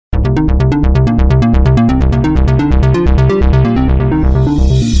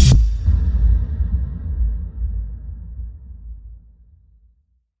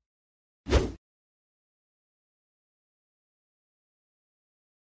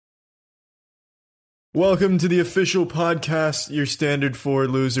Welcome to the official podcast, your standard for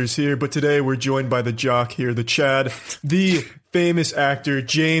losers here. But today we're joined by the jock here, the Chad, the famous actor,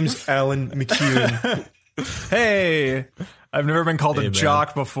 James Allen McCune. Hey, I've never been called a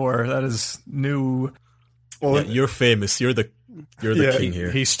jock before. That is new. Well, yeah, you're famous. You're the king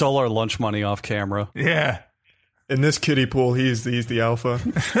here. He stole our lunch money off camera. Yeah. In this kiddie pool, he's the alpha.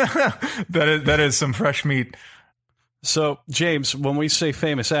 That is some fresh meat. So, James, when we say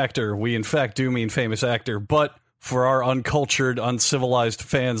famous actor, we in fact do mean famous actor, but for our uncultured, uncivilized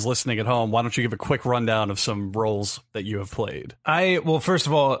fans listening at home, why don't you give a quick rundown of some roles that you have played? Well, first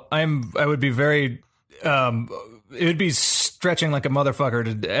of all, I would be very it would be stretching like a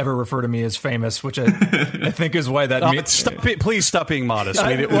motherfucker to ever refer to me as famous, which I think is why that means. Please stop being modest.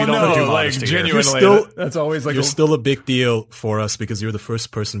 We don't do modesty genuinely. That's always like you're still a big deal for us because you're the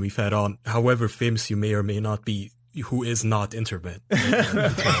first person we've had on. However famous you may or may not be, who is not internet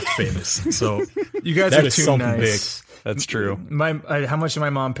famous. So you guys that are is too something nice. Big. That's true. How much did my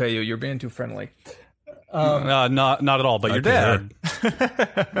mom pay you? You're being too friendly. Not at all, but your dad.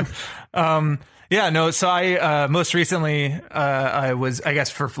 Yeah, no, so I most recently I was, I guess,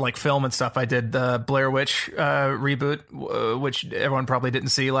 for like film and stuff, I did the Blair Witch reboot, which everyone probably didn't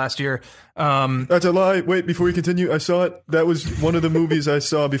see last year. That's a lie. Wait, before we continue, I saw it. That was one of the movies I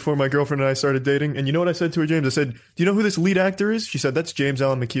saw before my girlfriend and I started dating. And you know what I said to her, James? I said, do you know who this lead actor is? She said, that's James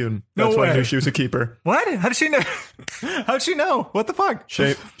Allen McCune. That's why I knew she was a keeper. What? How did she know? How'd she know? What the fuck?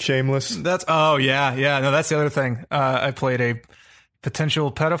 Shameless. Oh, yeah. No, that's the other thing. I played a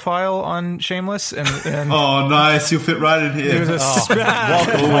potential pedophile on Shameless, and oh, nice! You'll fit right in here.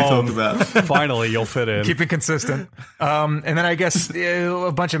 Welcome what we talk about. Finally, you'll fit in. Keeping consistent. And then I guess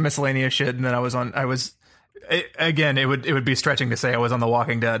a bunch of miscellaneous shit, and then again, it would be stretching to say I was on The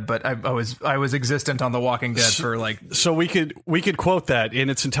Walking Dead, but I was existent on The Walking Dead for like. So we could quote that in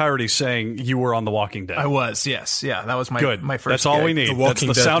its entirety, saying you were on The Walking Dead. I was, yes, yeah, that was my first. That's all we need. That's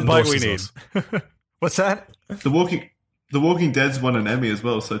the soundbite we need. What's that? The Walking Dead's won an Emmy as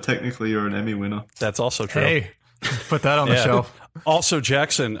well, so technically you're an Emmy winner. That's also true. Hey, put that on the shelf. Also,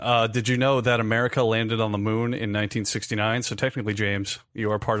 Jackson, did you know that America landed on the moon in 1969? So technically, James, you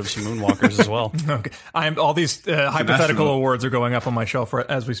are part of some moonwalkers as well. Okay, all these hypothetical awards are going up on my shelf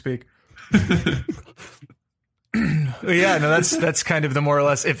as we speak. Yeah, no, that's kind of the more or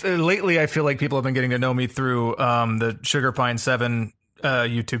less. If lately, I feel like people have been getting to know me through the Sugar Pine 7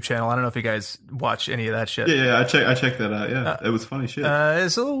 YouTube channel. I don't know if you guys watch any of that shit. Yeah, I checked that out. Yeah, it was funny shit.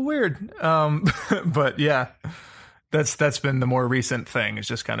 It's a little weird, but yeah, that's been the more recent thing. It's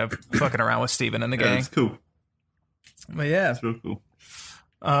just kind of fucking around with Steven and the gang. It's cool. But yeah, it's real cool.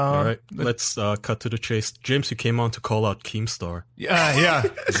 All right, let's cut to the chase. James, you came on to call out Keemstar. Yeah.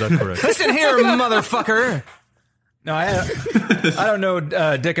 Is that correct? Listen here, motherfucker. No, I don't know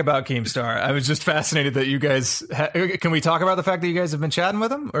dick about Keemstar. I was just fascinated that you guys... Can we talk about the fact that you guys have been chatting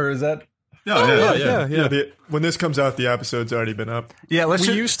with him? Or is that... Yeah. When this comes out, the episode's already been up. Yeah, we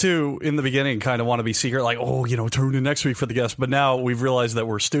used to, in the beginning, kind of want to be secret, like, tune in next week for the guest. But now we've realized that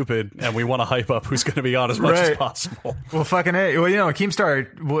we're stupid, and we want to hype up who's going to be on as much as possible. Well, fucking A. Well,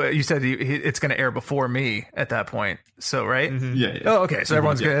 Keemstar, you said it's going to air before me at that point. So, right? Mm-hmm. Yeah. Oh, okay. So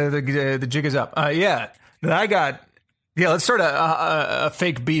everyone's the jig is up. Yeah. I got... Yeah, let's start a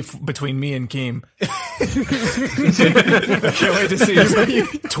fake beef between me and Keem. I can't wait to see his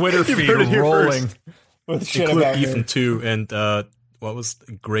Twitter feed rolling with shit about Ethan too, and what was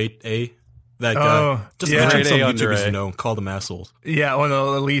Great A? That guy. Just mention some YouTubers you know, call them assholes. Yeah,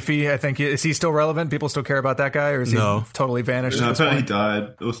 Leafy, I think. Is he still relevant? People still care about that guy, or is he totally vanished? No, apparently he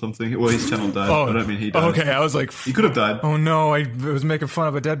died or something. Well, his channel died. I don't mean he died. Okay, I was like... He could have died. Oh no, I was making fun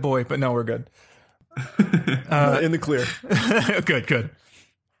of a dead boy, but no, we're good. In the clear. Good.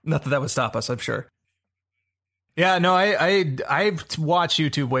 Not that would stop us, I'm sure. Yeah, no, I watch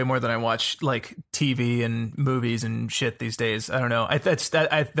YouTube way more than I watch like TV and movies and shit these days. I don't know.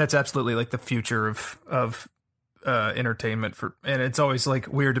 That's absolutely like the future of entertainment and it's always like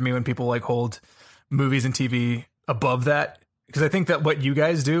weird to me when people like hold movies and TV above that, because I think that what you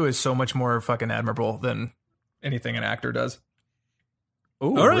guys do is so much more fucking admirable than anything an actor does.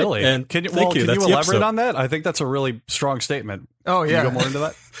 Ooh, all right. Really? And can you elaborate on that? I think that's a really strong statement. Oh, yeah. Can you go more into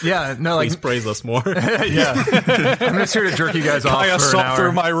that? Yeah, no, please praise us more. Yeah. I'm just here to jerk you guys off for an hour.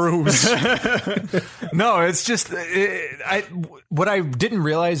 Through my ruse. No, it's just what I didn't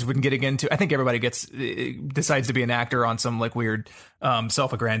realize when getting into. I think everybody decides to be an actor on some like weird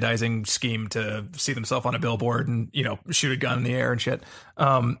self-aggrandizing scheme to see themselves on a billboard and shoot a gun in the air and shit.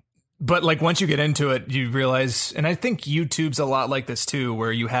 But like once you get into it, you realize, and I think YouTube's a lot like this too,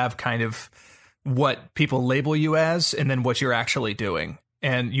 where you have kind of what people label you as and then what you're actually doing.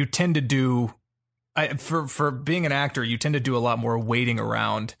 And you tend to do for being an actor, you tend to do a lot more waiting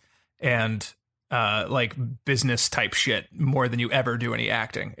around and like business type shit more than you ever do any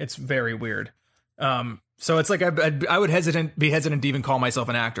acting. It's very weird. So it's like I would be hesitant to even call myself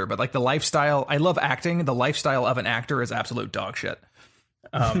an actor, but like the lifestyle, I love acting. The lifestyle of an actor is absolute dog shit.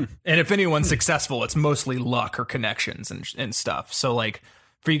 And if anyone's successful, it's mostly luck or connections and stuff. So like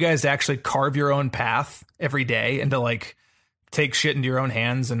for you guys to actually carve your own path every day and to like take shit into your own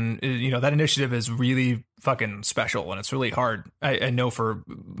hands, and that initiative is really fucking special, and it's really hard. I know for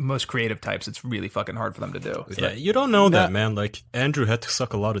most creative types, it's really fucking hard for them to do. Yeah, you don't know that, man. Like Andrew had to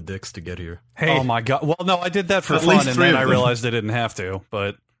suck a lot of dicks to get here. Hey, oh my god! Well, no, I did that for At fun, least and three then of I them. realized I didn't have to.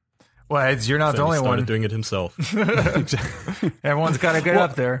 But well, you're not the Then he only started one. doing it himself. Everyone's got to get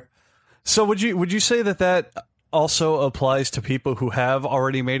up there. so would you say that also applies to people who have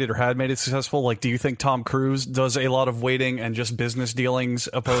already made it or had made it successful? Like, do you think Tom Cruise does a lot of waiting and just business dealings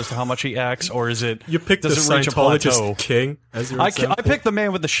opposed to how much he acts, or is it You picked the does it reach a plateau? Scientologist king as your I example. picked the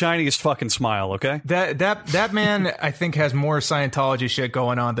man with the shiniest fucking smile. Okay. That man, I think, has more Scientology shit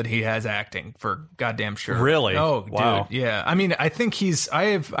going on than he has acting, for goddamn sure. Really? Oh, Wow. dude, yeah. I mean, I think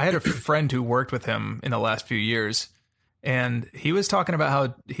I had a friend who worked with him in the last few years, and he was talking about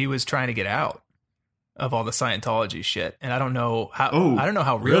how he was trying to get out of all the Scientology shit, and I don't know how. Oh, I don't know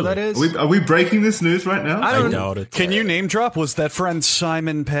how real really? that is. Are we breaking this news right now? I I don't. doubt it. Can you name drop? Was that friend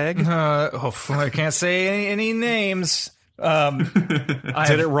Simon Pegg? I can't say any names.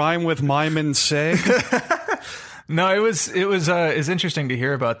 Did it rhyme with Myman Say? No, it was it's interesting to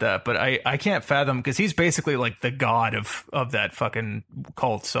hear about that, but I can't fathom, because he's basically like the god of that fucking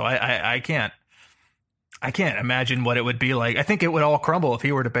cult. So I can't imagine what it would be like. I think it would all crumble if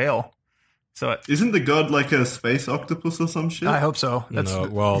he were to bail. So Isn't the god like a space octopus or some shit? I hope so. That's No,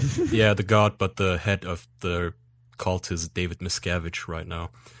 well, yeah, the god, but the head of the cult is David Miscavige right now.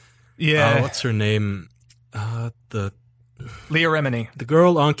 yeah, What's her name? The Leah Remini.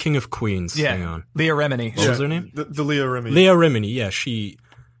 girl on King of Queens. Yeah, Hang on. Leah Remini. What was her name? The Leah Remy. Leah Remini. Yeah, she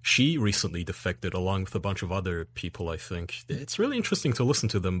recently defected along with a bunch of other people, I think. It's really interesting to listen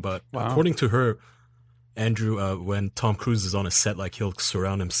to them, but according to her, Andrew, when Tom Cruise is on a set, like he'll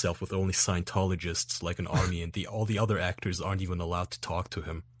surround himself with only Scientologists, like an army, and all the other actors aren't even allowed to talk to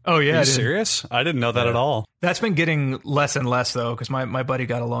him. Oh yeah, Are you dude. serious? I didn't know that at all. That's been getting less and less though, because my buddy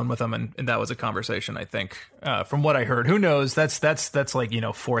got alone with him, and that was a conversation. I think from what I heard, who knows? That's like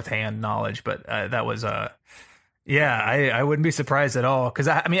fourth hand knowledge, but that was yeah, I wouldn't be surprised at all, because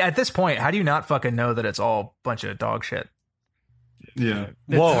I mean at this point, how do you not fucking know that it's all a bunch of dog shit? Yeah.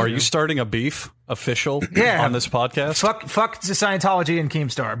 Whoa, are you starting a beef official Yeah. on this podcast? Fuck Scientology and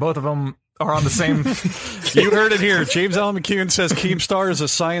Keemstar. Both of them are on the same. You heard it here. James Allen McCune says Keemstar is a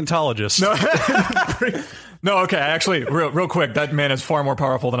Scientologist. No, okay. Actually, real quick, that man is far more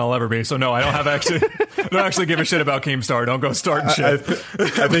powerful than I'll ever be. So no, I don't actually give a shit about Keemstar. Don't go starting I shit.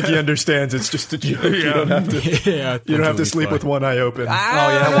 think he understands. It's just a joke. You don't have to. Yeah, You don't have to sleep with one eye open. Oh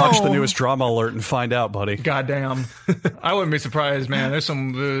yeah, watch the newest drama alert and find out, buddy. Goddamn, I wouldn't be surprised, man. There's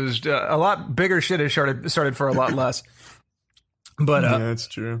a lot bigger shit has started for a lot less. But Yeah, that's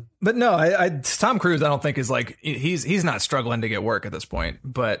true. but no, Tom Cruise, I don't think is like he's not struggling to get work at this point.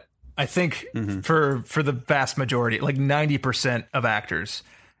 But I think for the vast majority, like 90% of actors,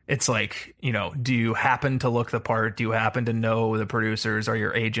 it's like, do you happen to look the part? Do you happen to know the producers? Are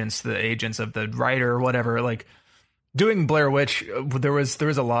your agents the agents of the writer or whatever? Like doing Blair Witch, there was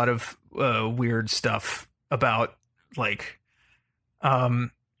a lot of weird stuff about like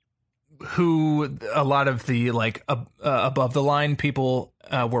who a lot of the like above the line people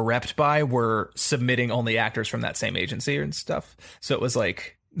were repped by were submitting only actors from that same agency and stuff. So it was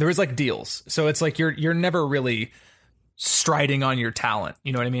like there was like deals. So it's like you're never really striding on your talent.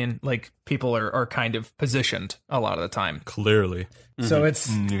 You know what I mean? Like people are kind of positioned a lot of the time. Clearly. So it's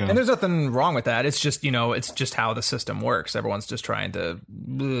yeah. and there's nothing wrong with that. It's just it's just how the system works. Everyone's just trying to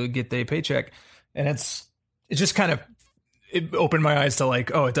get their paycheck, and it's just kind of. It opened my eyes to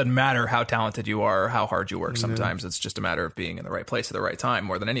like, oh, it doesn't matter how talented you are or how hard you work. Sometimes it's just a matter of being in the right place at the right time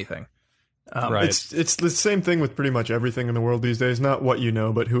more than anything. Right. It's the same thing with pretty much everything in the world these days. Not what you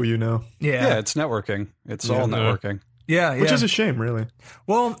know, but who you know. Yeah, it's networking. It's all networking. Yeah. Which is a shame, really.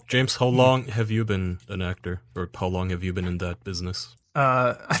 well, James, how long have you been an actor? Or how long have you been in that business?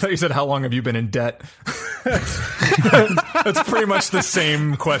 I thought you said, how long have you been in debt? That's pretty much the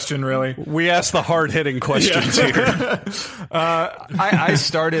same question, really. We ask the hard-hitting questions here. I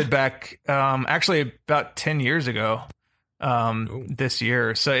started back, actually about 10 years ago. this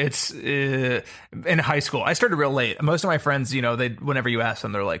year. So it's in high school. I started real late. Most of my friends, they whenever you ask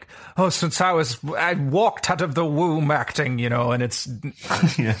them, they're like, "Oh, since I walked out of the womb acting," and it's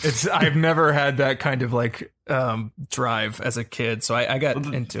I've never had that kind of like drive as a kid. So I got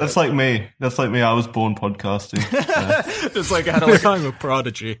into That's it. like me. That's like me. I was born podcasting. It's like I had I'm a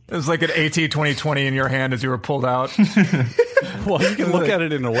prodigy. it was like an AT 2020 in your hand as you were pulled out. Well, you can look at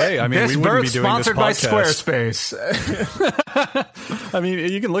it in a way. I mean, This we wouldn't be birth doing this sponsored by podcast. Squarespace. I mean,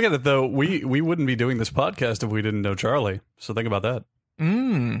 you can look at it though. We wouldn't be doing this podcast if we didn't know Charlie. So think about that.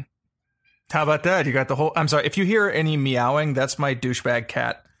 How about that? You got the whole. I'm sorry if you hear any meowing. That's my douchebag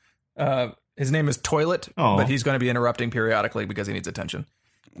cat. His name is Toilet, but he's going to be interrupting periodically because he needs attention.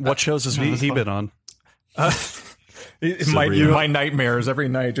 What shows has he been on? My nightmares every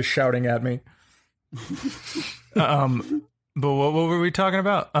night, just shouting at me. But what were we talking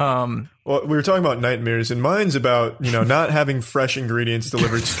about? Well, we were talking about nightmares, and mine's about not having fresh ingredients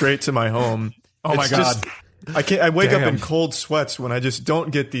delivered straight to my home. Oh my God. I wake up in cold sweats when I just don't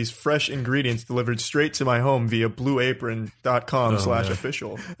get these fresh ingredients delivered straight to my home via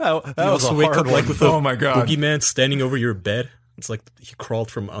blueapron.com/official. That You was also a wake hard up one. like with a Oh my God. boogeyman standing over your bed. It's like he crawled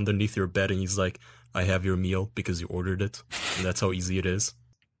from underneath your bed and he's like, "I have your meal because you ordered it." And that's how easy it is.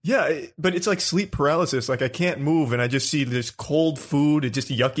 Yeah, but it's like sleep paralysis. Like I can't move, and I just see this cold food. It's just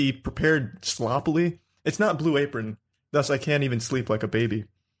yucky, prepared sloppily. It's not Blue Apron, thus I can't even sleep like a baby.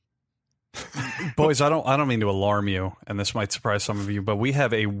 Boys, I don't mean to alarm you, and this might surprise some of you, but we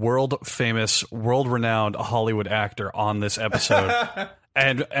have a world-famous, world-renowned Hollywood actor on this episode.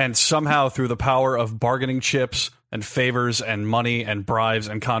 and somehow through the power of bargaining chips and favors and money and bribes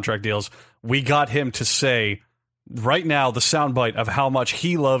and contract deals, we got him to say right now the soundbite of how much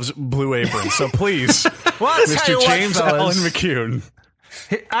he loves Blue Apron. So please, Mr. James Allen McCune.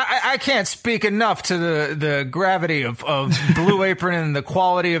 I can't speak enough to the gravity of Blue Apron and the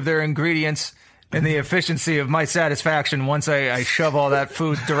quality of their ingredients and the efficiency of my satisfaction once I shove all that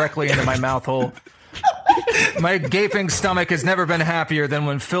food directly into my mouth hole. My gaping stomach has never been happier than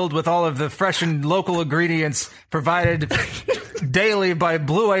when filled with all of the fresh and local ingredients provided daily by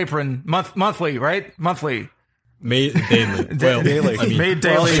Blue Apron. Monthly, right? Monthly. Made daily. Well, Daily. I mean, Made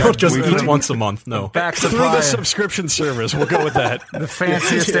daily. Not just eat once a month. No. Back Through supply. the subscription service. We'll go with that. The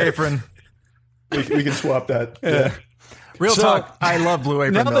fanciest apron. We can swap that. Yeah. Real So, talk. I love Blue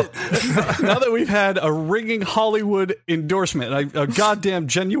Apron, Now though. now that we've had a ringing Hollywood endorsement, a goddamn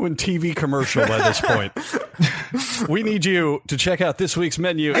genuine TV commercial by this point, we need you to check out this week's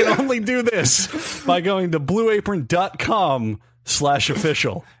menu. You can only do this by going to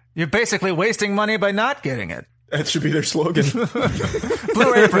blueapron.com/official. You're basically wasting money by not getting it. That should be their slogan.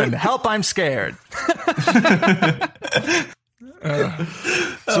 Blue Apron, help, I'm scared.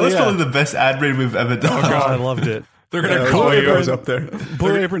 That's probably the best ad read we've ever done. Oh, God, I loved it. They're going to Blue call Apron's you. up there.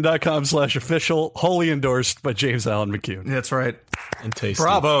 Blueapron.com/official, wholly endorsed by James Allen McCune. That's right. And tasty.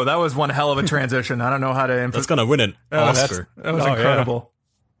 Bravo. That was one hell of a transition. I don't know how to That's gonna win an Oscar. That was Oh, yeah. incredible.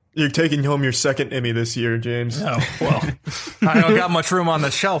 You're taking home your second Emmy this year, James. Oh, well, I don't got much room on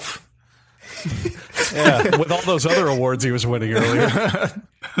the shelf. Yeah, with all those other awards he was winning earlier.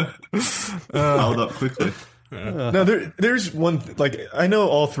 Held up quickly. Now, there's one, I know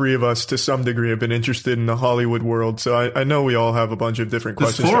all three of us to some degree have been interested in the Hollywood world, so I know we all have a bunch of different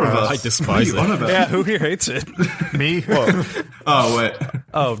There's questions. four to of ask. us. I despise What are you it. on about? Yeah, who here hates it? Me? Well, Oh, wait.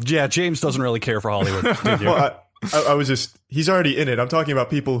 Oh, yeah, James doesn't really care for Hollywood. Did you? well, I was just, he's already in it. I'm talking about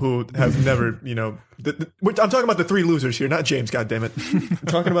people who have never, I'm talking about the three losers here, not James, goddammit. I'm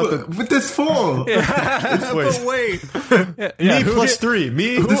talking about the, But there's four. Wait. Yeah, me who plus did- three.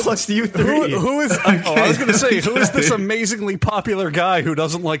 Me plus you three. Who is? Oh, I was going to say, who is this amazingly popular guy who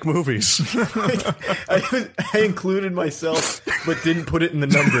doesn't like movies? I included myself, but didn't put it in the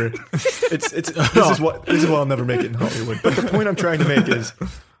number. This is why I'll never make it in Hollywood. But the point I'm trying to make is,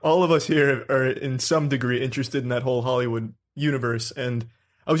 all of us here are in some degree interested in that whole Hollywood universe, and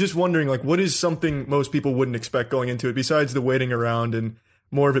I was just wondering, what is something most people wouldn't expect going into it, besides the waiting around and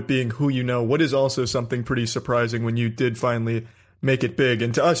more of it being who you know? What is also something pretty surprising when you did finally make it big?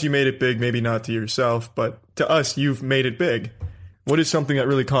 And to us, you made it big, maybe not to yourself, but to us, you've made it big. What is something that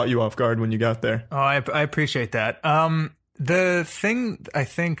really caught you off guard when you got there? Oh, I appreciate that. The thing I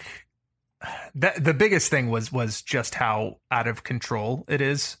think that the biggest thing was just how out of control it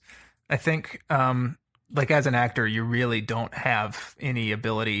is. I think, as an actor, you really don't have any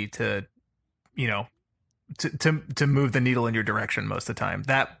ability to, to move the needle in your direction most of the time.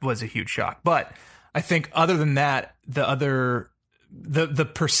 That was a huge shock. But I think other than that, the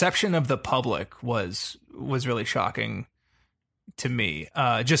perception of the public was really shocking to me,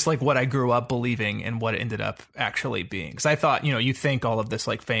 just like what I grew up believing and what it ended up actually being. Because I thought, you think all of this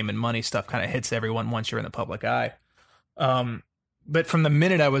like fame and money stuff kind of hits everyone once you're in the public eye. But from the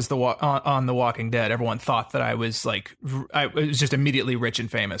minute I was on The Walking Dead, everyone thought that I was like, I was just immediately rich and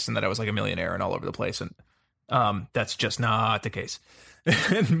famous, and that I was like a millionaire and all over the place. And that's just not the case.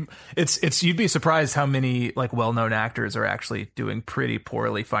 it's you'd be surprised how many like well-known actors are actually doing pretty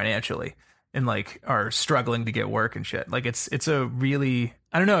poorly financially and like are struggling to get work and shit. Like it's a really,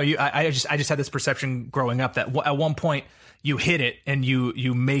 I don't know. I just had this perception growing up that at one point you hit it and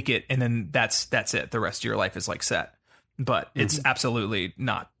you make it, and then that's it. The rest of your life is like set. But it's absolutely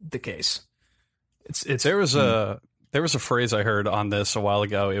not the case. There was a phrase I heard on this a while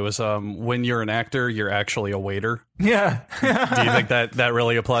ago. It was when you're an actor, you're actually a waiter. Yeah. Do you think that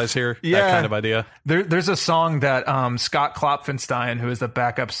really applies here? Yeah. That kind of idea. There's a song that Scott Klopfenstein, who is the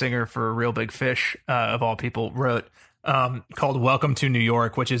backup singer for Real Big Fish, of all people, wrote called "Welcome to New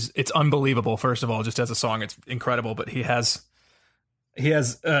York," which it's unbelievable. First of all, just as a song, it's incredible. But he has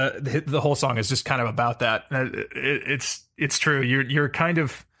the whole song is just kind of about that. It's true. You're kind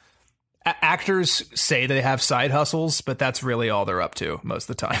of, actors say they have side hustles, but that's really all they're up to most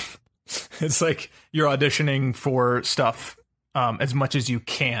of the time. It's like you're auditioning for stuff as much as you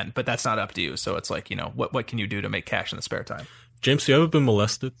can, but that's not up to you. So it's like, what can you do to make cash in the spare time? James, you ever been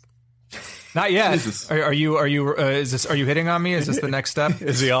molested? Not yet. Are you hitting on me? Is this the next step?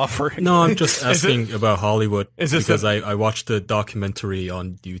 Is he offering? No, I'm just asking about Hollywood because I watched a documentary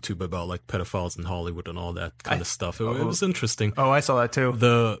on YouTube about like pedophiles in Hollywood and all that kind of stuff. It was interesting. Oh, I saw that too.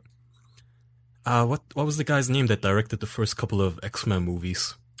 What was the guy's name that directed the first couple of X-Men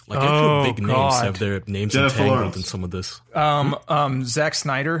movies? Like actual big names have their names entangled in some of this. Zack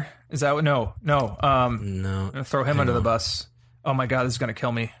Snyder, is that what? No. No. Throw him under the bus. Oh my God, this is gonna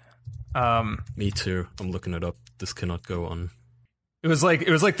kill me. Me too. I'm looking it up. This cannot go on. It was like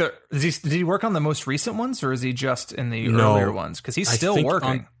did he work on the most recent ones, or is he just in the earlier ones? Because he's still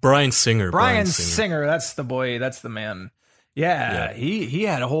working. Brian Singer. Brian Singer, that's the boy. That's the man. Yeah. He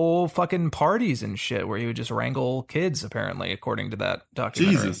had whole fucking parties and shit where he would just wrangle kids, apparently, according to that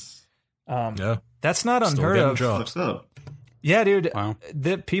documentary. Jesus. Yeah. That's not unheard of. Jobs. Yeah, dude. Wow.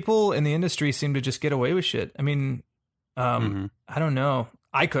 The people in the industry seem to just get away with shit. I mean, I don't know.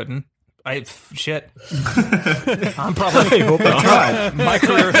 I couldn't. Shit. I'm probably. My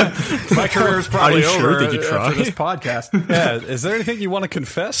career is probably over. Did you try? After this podcast? Yeah. Is there anything you want to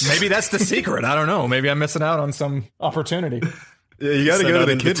confess? Maybe that's the secret. I don't know. Maybe I'm missing out on some opportunity. Yeah, you got to go to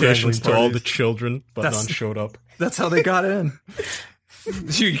the kid invitations to all the children, but none showed up. That's how they got in.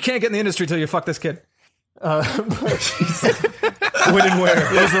 You can't get in the industry till you fuck this kid. When and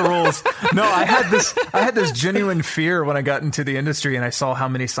where? Those are the rules. No, I had this genuine fear when I got into the industry and I saw how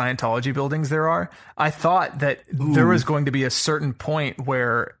many Scientology buildings there are. I thought that there was going to be a certain point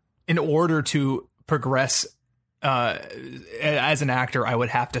where, in order to progress as an actor, I would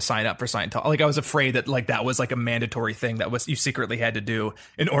have to sign up for Scientology. Like, I was afraid that like that was like a mandatory thing that was you secretly had to do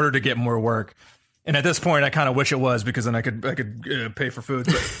in order to get more work. And at this point, I kind of wish it was, because then I could pay for food.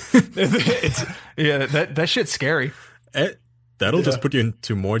 But that shit's scary. That'll just put you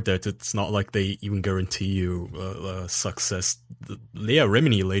into more debt. It's not like they even guarantee you success. The Leah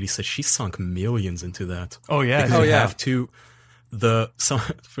Remini lady said she sunk millions into that. Oh yeah, because you have to.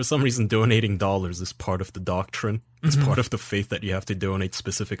 For some reason, donating dollars is part of the doctrine. It's part of the faith that you have to donate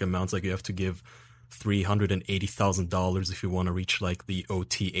specific amounts. Like you have to give $380,000 if you want to reach like the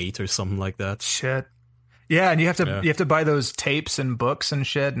OT8 or something like that. Shit. Yeah, and you have to buy those tapes and books and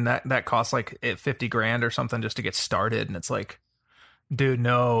shit, and that costs like $50,000 or something just to get started. And it's like, dude,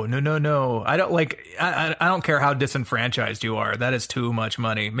 no. I don't like. I don't care how disenfranchised you are. That is too much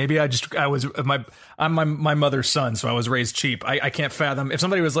money. Maybe I'm my mother's son, so I was raised cheap. I can't fathom if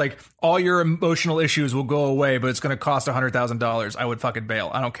somebody was like, all your emotional issues will go away, but it's going to cost $100,000. I would fucking bail.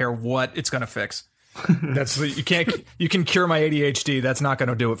 I don't care what it's going to fix. You can cure my ADHD. That's not going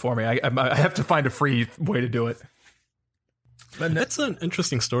to do it for me. I have to find a free way to do it. But that's an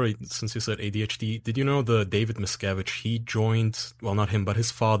interesting story since you said ADHD. Did you know the David Miscavige? He joined, well, not him, but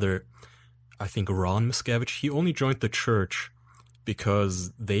his father, I think Ron Miscavige. He only joined the church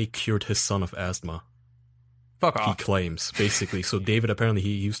because they cured his son of asthma. Fuck off. He claims, basically. So David, apparently,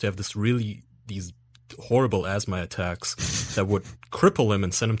 he used to have these horrible asthma attacks that would cripple him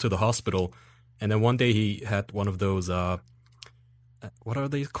and send him to the hospital. And then one day he had one of those, what are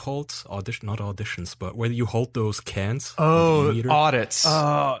they called? Not auditions, but where you hold those cans. Oh, audits.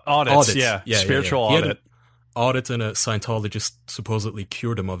 Audits. Yeah. Spiritual audit. He had an audit, and a Scientologist supposedly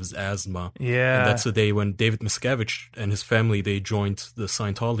cured him of his asthma. Yeah. And that's the day when David Miscavige and his family, they joined the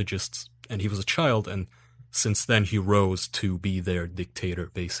Scientologists, and he was a child, and since then he rose to be their dictator,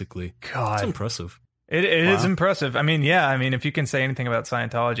 basically. God. It's impressive. It is impressive. I mean, yeah, I mean, if you can say anything about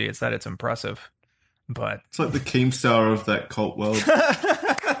Scientology, it's that it's impressive. But it's like the Keemstar of that cult world.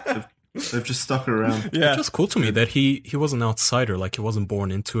 They've just stuck around. Yeah. It's just cool to me that he was an outsider. Like, he wasn't born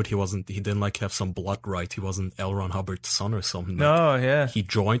into it. He didn't like have some blood right. He wasn't L. Ron Hubbard's son or something. No, yeah. He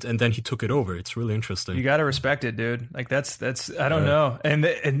joined and then he took it over. It's really interesting. You got to respect it, dude. Like, that's I don't know. And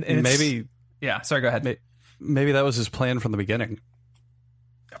maybe, yeah, sorry, go ahead. Maybe that was his plan from the beginning.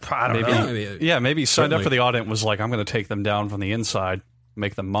 I don't know. Maybe he signed up for the audit and was like, I'm going to take them down from the inside,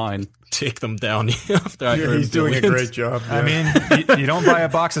 make them mine. Take them down after I heard he's doing a great job. Yeah. I mean, you don't buy a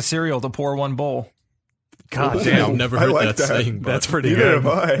box of cereal to pour one bowl. God damn. I've never heard like that saying. That's pretty Neither good.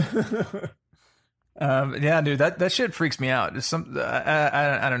 have I. Yeah, dude, that shit freaks me out. It's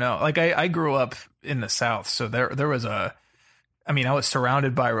I don't know. Like, I grew up in the South, so there was I was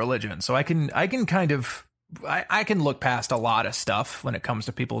surrounded by religion, so I can kind of I can look past a lot of stuff when it comes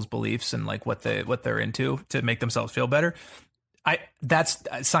to people's beliefs and like what they're into to make themselves feel better. That's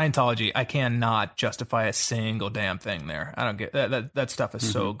Scientology. I cannot justify a single damn thing there. I don't get that stuff is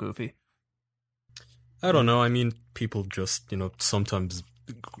so goofy. I don't know. I mean, people just, sometimes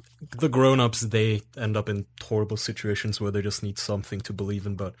the grown-ups, they end up in horrible situations where they just need something to believe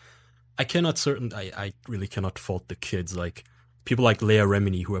in, but I really cannot fault the kids. Like, people like Leah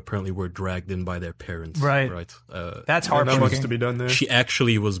Remini, who apparently were dragged in by their parents. Right. That's hard. Not much to be done there. She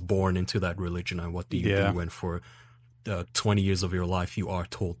actually was born into that religion, and what do you do when for 20 years of your life you are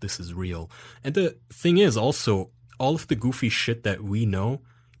told this is real? And the thing is also, all of the goofy shit that we know,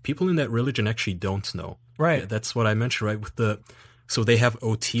 people in that religion actually don't know. Right. Yeah, that's what I mentioned, right? So they have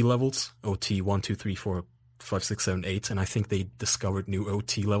OT levels, OT 1, 2, 3, 4, 5, 6, 7, 8, and I think they discovered new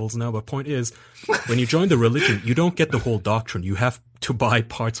OT levels now. But point is, when you join the religion, you don't get the whole doctrine. You have to buy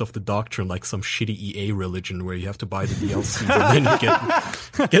parts of the doctrine, like some shitty EA religion where you have to buy the DLC and then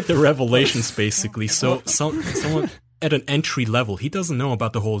you get the revelations, basically. So someone at an entry level, he doesn't know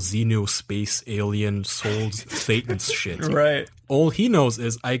about the whole Xeno, space, alien, souls, Satan's shit. Right. All he knows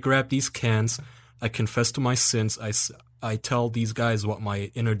is, I grab these cans, I confess to my sins, I tell these guys what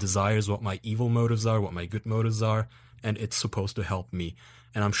my inner desires, what my evil motives are, what my good motives are, and it's supposed to help me.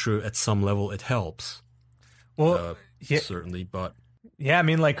 And I'm sure at some level it helps. Well, certainly, but... Yeah, I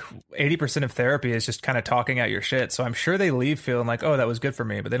mean, like, 80% of therapy is just kind of talking out your shit. So I'm sure they leave feeling like, oh, that was good for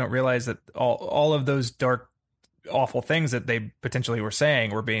me. But they don't realize that all of those dark, awful things that they potentially were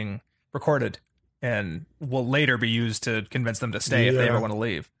saying were being recorded and will later be used to convince them to stay if they ever want to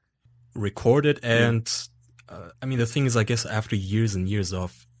leave. Recorded and... the thing is, I guess after years and years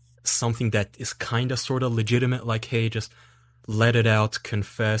of something that is kind of sort of legitimate, like, hey, just let it out,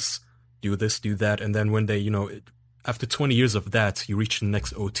 confess, do this, do that. And then when they, after 20 years of that, you reach the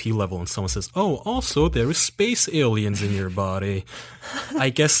next OT level and someone says, oh, also there is space aliens in your body. I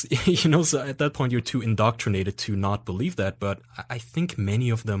guess, so at that point you're too indoctrinated to not believe that. But I think many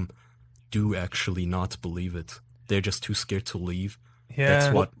of them do actually not believe it. They're just too scared to leave. Yeah.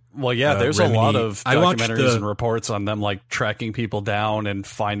 That's what... Well, yeah, there's a lot of documentaries and reports on them, like tracking people down and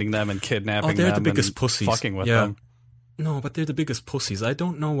finding them and kidnapping them. They're the biggest pussies. Fucking with them. No, but they're the biggest pussies. I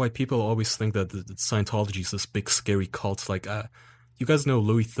don't know why people always think that Scientology is this big scary cult. Like, you guys know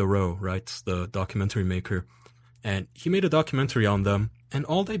Louis Theroux, right? The documentary maker. And he made a documentary on them. And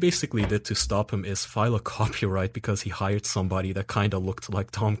all they basically did to stop him is file a copyright because he hired somebody that kind of looked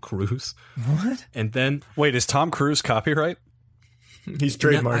like Tom Cruise. What? And then... Wait, is Tom Cruise copyright? He's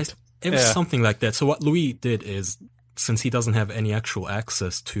trademarked. It was something like that. So what Louis did is, since he doesn't have any actual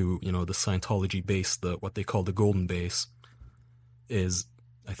access to, the Scientology base, what they call the golden base,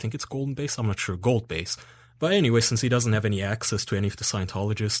 I think it's golden base? I'm not sure. Gold base. But anyway, since he doesn't have any access to any of the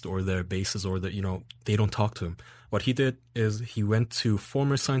Scientologists or their bases or they don't talk to him. What he did is he went to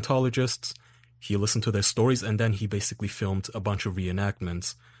former Scientologists, he listened to their stories, and then he basically filmed a bunch of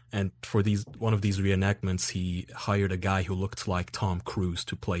reenactments. And for one of these reenactments, he hired a guy who looked like Tom Cruise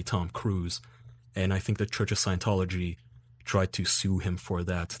to play Tom Cruise. And I think the Church of Scientology tried to sue him for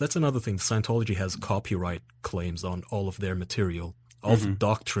that. That's another thing. Scientology has copyright claims on all of their material. All the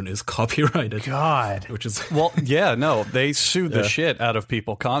doctrine is copyrighted. God. Which is... Well, yeah, no, they sue the shit out of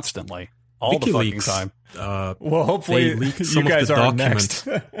people constantly. All WikiLeaks, the fucking time. Well, hopefully you guys are next.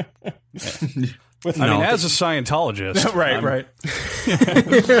 As a Scientologist. Right.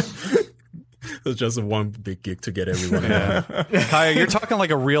 It's just one big gig to get everyone. Yeah. Kaya, you're talking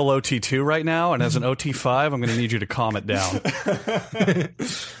like a real OT2 right now, and as an OT5, I'm going to need you to calm it down.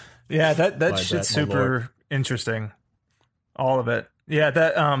 Yeah, that shit's super interesting. All of it. Yeah,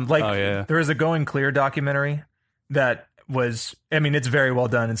 that there was a Going Clear documentary that was, it's very well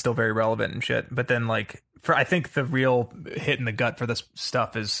done and still very relevant and shit. But then, like, I think the real hit in the gut for this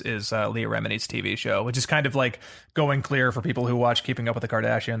stuff is Leah Remini's TV show, which is kind of like going clear for people who watch Keeping Up with the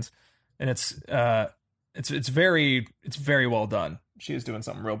Kardashians, and it's very well done. She is doing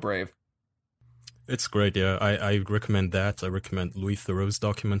something real brave. It's great, yeah. I recommend that. I recommend Louis Theroux's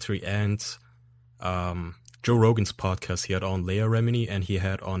documentary and Joe Rogan's podcast. He had on Leah Remini, and he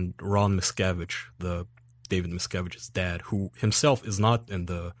had on Ron Miscavige, the David Miscavige's dad, who himself is not in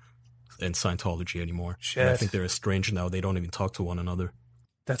Scientology anymore. Shit. And I think they're estranged now. They don't even talk to one another.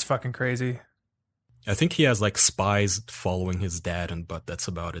 That's fucking crazy. I think he has like spies following his dad, but that's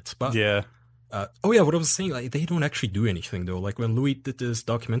about it. But Yeah. what I was saying, like they don't actually do anything though. Like when Louis did this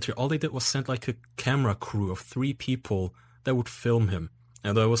documentary, all they did was send like a camera crew of 3 people that would film him,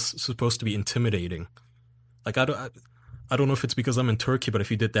 and that was supposed to be intimidating. Like I don't know if it's because I'm in Turkey, but if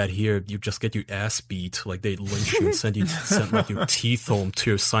you did that here, you just get your ass beat. Like they'd lynch you and send like your teeth home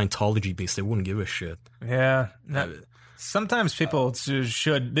to your Scientology base. They wouldn't give a shit. Yeah. Sometimes people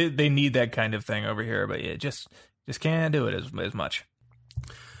they need that kind of thing over here, but yeah, just can't do it as much.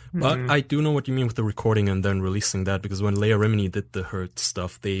 But I do know what you mean with the recording and then releasing that, because when Leah Remini did the Hurt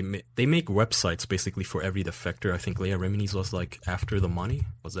stuff, they make websites basically for every defector. I think Leah Remini's was like After the Money.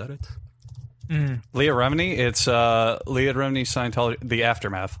 Was that it? Leah Remini, it's Leah Remini Scientology, The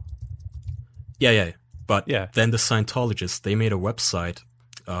Aftermath. Yeah. But Yeah. then the Scientologists, they made a website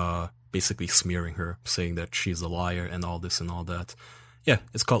basically smearing her, saying that she's a liar and all this and all that. Yeah,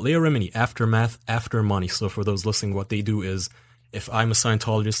 it's called Leah Remini, Aftermath, After Money. So for those listening, what they do is, if I'm a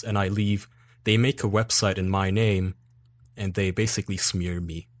Scientologist and I leave, they make a website in my name and they basically smear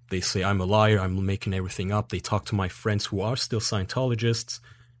me. They say I'm a liar, I'm making everything up. They talk to my friends who are still Scientologists.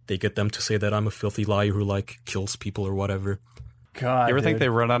 They get them to say that I'm a filthy liar who like kills people or whatever. God, You ever think dude. they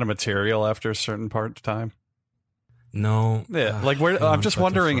run out of material after a certain part of time? No. Yeah, like where I'm just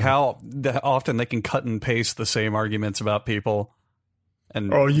wondering how often they can cut and paste the same arguments about people.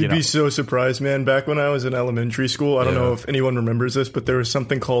 And Oh, you'd you know, be so surprised, man. Back when I was in elementary school, I don't know if anyone remembers this, but there was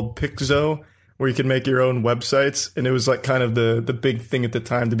something called Pixo, where you could make your own websites, and it was like kind of the big thing at the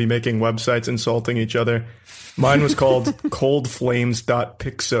time to be making websites insulting each other. Mine was called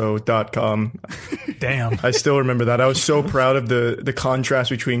coldflames.pixo.com. Damn. I still remember that. I was so proud of the contrast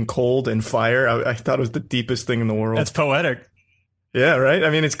between cold and fire. I thought it was the deepest thing in the world. That's poetic. Yeah, right? I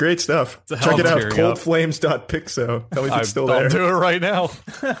mean, it's great stuff. a hell Check of it a out, cheering up. coldflames.pixo. Tell me if it's still there. I'll do it right now.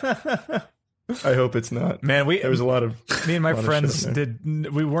 I hope it's not. Man, There was a lot of... me and my lot of friends shit in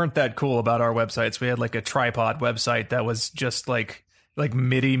we weren't that cool about our websites. We had like a tripod website that was just like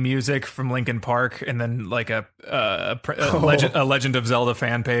MIDI music from Linkin Park, and then like a Legend of Zelda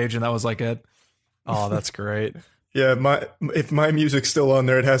fan page, and that was like it. Oh, that's great. Yeah, if my music's still on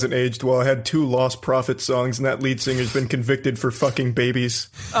there, it hasn't aged well. I had 2 Lost Prophet songs, and that lead singer's been convicted for fucking babies.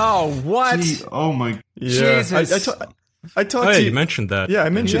 Oh, what? Gee, oh my. Yeah, Jesus. I talked Oh, yeah, to you mentioned that. Yeah, I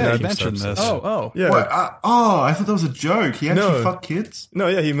mentioned Yeah, that. you mentioned this. Oh. Yeah. What? I thought that was a joke. He actually No. fucked kids? No,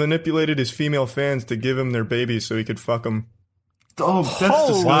 yeah, he manipulated his female fans to give him their babies so he could fuck them. Oh, that's Holy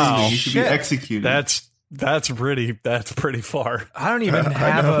disgusting. wow. He should Shit. be executed. That's pretty far. I don't even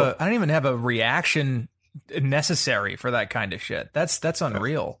have a reaction necessary for that kind of shit. That's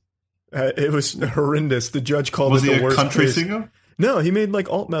unreal. It was horrendous. The judge called Was it he the a worst country case. singer? No, he made like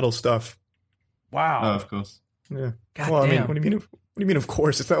alt metal stuff. Wow. Oh, of course. Yeah. God well, I mean, damn. what do you mean? Of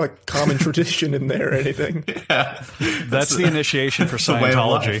course, it's not like common tradition in there or anything. Yeah. That's the initiation for the way of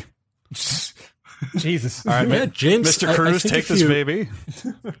Scientology. Jesus. All right, Yeah, James. Mr. I Cruz, think take if this you- baby.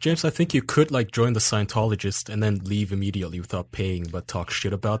 James, I think you could like join the Scientologist and then leave immediately without paying, but talk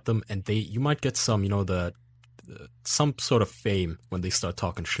shit about them, and you might get some, some sort of fame when they start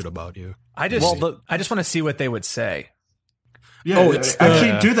talking shit about you. I just want to see what they would say. Yeah, Oh, it's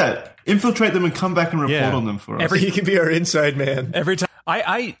actually do that. Infiltrate them and come back and report Yeah. on them for us. He can be our inside man. Every time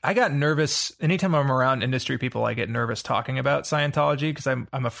I got nervous anytime I'm around industry people, I get nervous talking about Scientology because I'm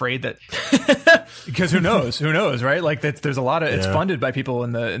afraid that because who knows, right? Like there's a lot of it's funded by people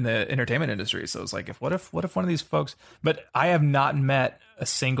in the entertainment industry. So it's like what if one of these folks, but I have not met a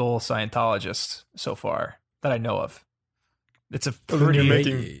single Scientologist so far that I know of. It's a Well, then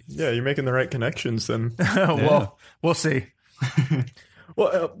pretty you're making the right connections then. well, we'll see.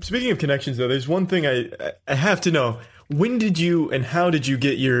 Well, speaking of connections, though, there's one thing I have to know. When did you and how did you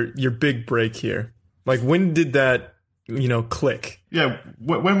get your big break here? Like, when did that, click? Yeah,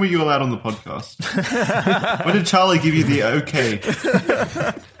 when were you allowed on the podcast? When did Charlie give you the okay?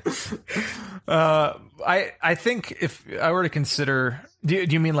 I think if I were to consider, do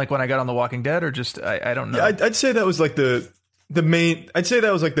you mean like when I got on The Walking Dead or just I don't know? Yeah, I'd say that was like the main. I'd say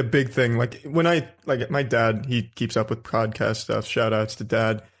that was like the big thing. Like when my dad, he keeps up with podcast stuff. Shout outs to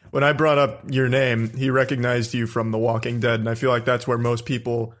Dad. when I brought up your name, he recognized you from The Walking Dead, and I feel like that's where most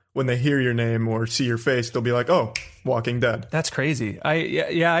people, when they hear your name or see your face, they'll be like, "Oh, Walking Dead." That's crazy.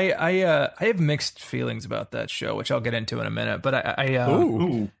 I have mixed feelings about that show, which I'll get into in a minute. But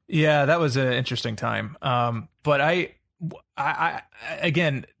yeah, that was an interesting time. But I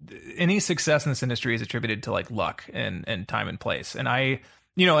again, any success in this industry is attributed to like luck and time and place. And I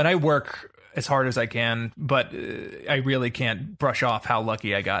work as hard as I can, but I really can't brush off how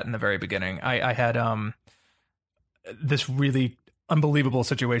lucky I got in the very beginning. I had this really unbelievable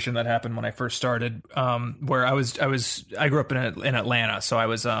situation that happened when I first started, where I grew up in Atlanta, so I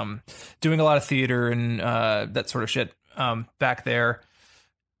was doing a lot of theater and that sort of shit back there.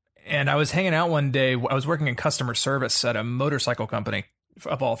 And I was hanging out one day. I was working in customer service at a motorcycle company,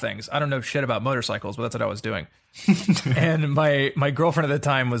 of all things. I don't know shit about motorcycles, but that's what I was doing. And my girlfriend at the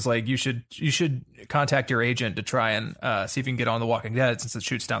time was like, you should contact your agent to try and see if you can get on The Walking Dead, since it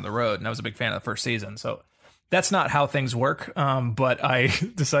shoots down the road. And I was a big fan of the first season. So that's not how things work. But I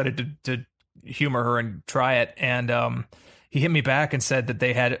decided to humor her and try it. And he hit me back and said that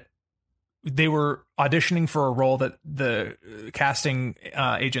they were auditioning for a role that the casting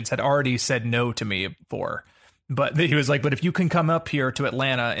agents had already said no to me for. But he was like, but if you can come up here to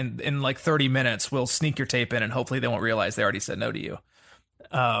Atlanta in like 30 minutes, we'll sneak your tape in and hopefully they won't realize they already said no to you.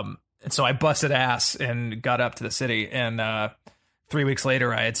 And so I busted ass and got up to the city. And 3 weeks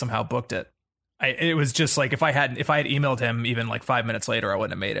later, I had somehow booked it. It was just like, if I had emailed him even like 5 minutes later, I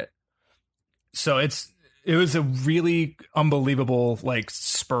wouldn't have made it. So it was a really unbelievable like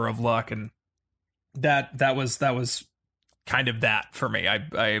spur of luck, and that was kind of that for me.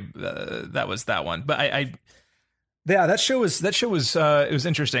 That was that one. But that show was it was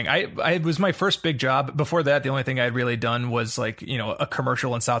interesting. It was my first big job. Before that, the only thing I'd really done was like, a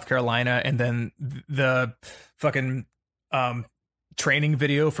commercial in South Carolina, and then the fucking training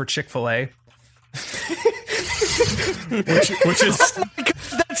video for Chick-fil-A. which is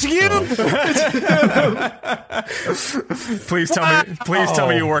that's you. Please tell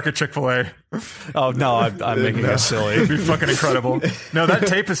me you work at Chick-fil-A. Oh no, I'm making this silly. It'd be fucking incredible. No, that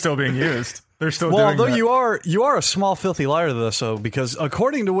tape is still being used. They're still doing although that. you are a small filthy liar though, so because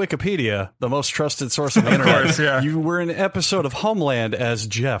according to Wikipedia, the most trusted source on the internet, course, yeah. You were in an episode of Homeland as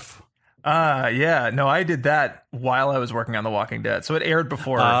Jeff. Yeah. No, I did that while I was working on The Walking Dead. So it aired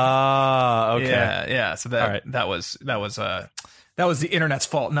before. Okay. Yeah. So that was the internet's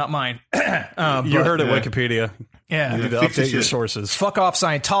fault, not mine. You heard it, Wikipedia. Yeah. You need to update your sources. Fuck off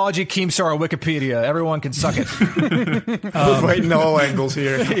Scientology, Keemstar, Wikipedia. Everyone can suck it. Fighting all angles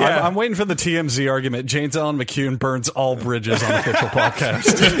here. Yeah. I'm waiting for the TMZ argument. James Allen McCune burns all bridges on official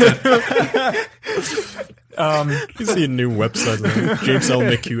podcast. You see a new website now. James L.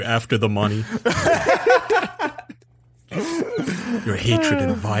 McHugh after the money. Your hatred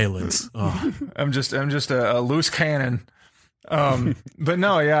and violence. Oh. I'm just a loose cannon. But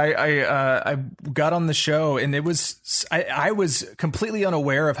no, yeah, I got on the show, and it was I was completely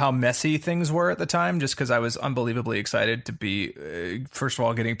unaware of how messy things were at the time, just because I was unbelievably excited to be first of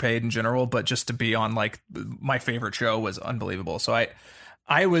all getting paid in general, but just to be on like my favorite show was unbelievable. So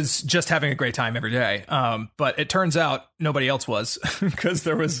I was just having a great time every day. But it turns out nobody else was, because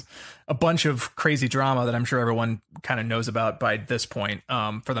there was a bunch of crazy drama that I'm sure everyone kind of knows about by this point,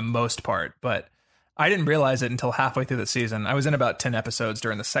 for the most part. But I didn't realize it until halfway through the season. I was in about 10 episodes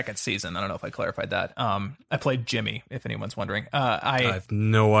during the second season. I don't know if I clarified that. I played Jimmy, if anyone's wondering. I have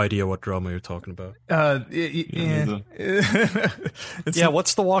no idea what drama you're talking about. Yeah,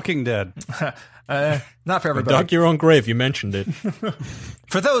 what's The Walking Dead? Not for everybody. Dug your own grave. You mentioned it.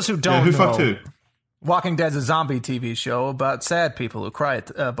 For those who don't who know, fucked who? Walking Dead's a zombie TV show about sad people who cry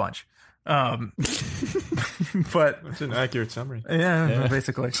a bunch. But That's an accurate summary. yeah.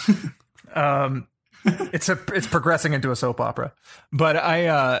 Basically. It's progressing into a soap opera. But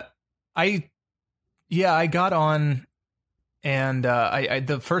I got on, and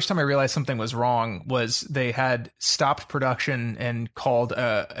the first time I realized something was wrong was they had stopped production and called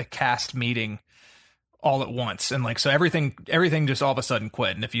a cast meeting all at once, and like so everything just all of a sudden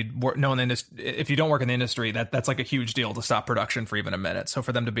quit. And if you if you don't work in the industry, that's like a huge deal to stop production for even a minute. So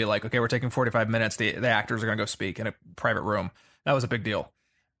for them to be like, okay, we're taking 45 minutes, the actors are going to go speak in a private room, that was a big deal.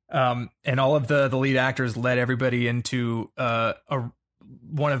 And all of the lead actors led everybody into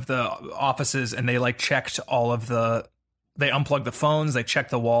one of the offices, and they like checked they unplugged the phones, they checked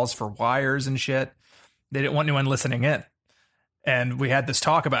the walls for wires and shit. They didn't want anyone listening in. And we had this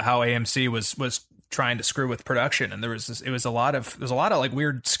talk about how AMC was trying to screw with production, and there was a lot of like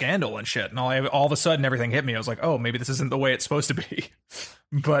weird scandal and shit. And all of a sudden everything hit me. I was like, oh, maybe this isn't the way it's supposed to be.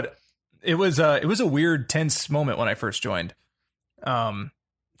 But it was a weird, tense moment when I first joined.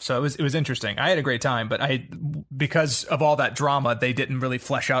 So it was interesting. I had a great time, but because of all that drama, they didn't really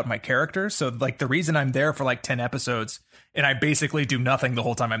flesh out my character. So like the reason I'm there for like 10 episodes and I basically do nothing the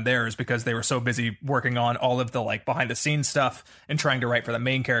whole time I'm there is because they were so busy working on all of the like behind the scenes stuff and trying to write for the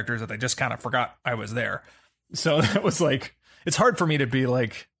main characters that they just kind of forgot I was there. So that was like, it's hard for me to be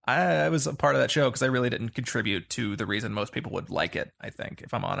like, I was a part of that show because I really didn't contribute to the reason most people would like it, I think,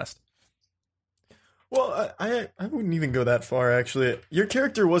 if I'm honest. Well, I wouldn't even go that far, actually. Your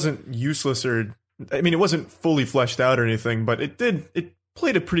character wasn't useless or... I mean, it wasn't fully fleshed out or anything, but it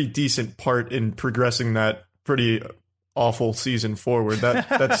played a pretty decent part in progressing that pretty awful season forward.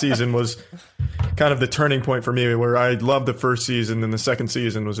 That season was kind of the turning point for me, where I loved the first season, and the second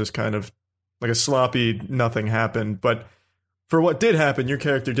season was just kind of like a sloppy, nothing happened. But for what did happen, your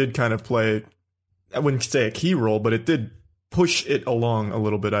character did kind of play, I wouldn't say a key role, but it did push it along a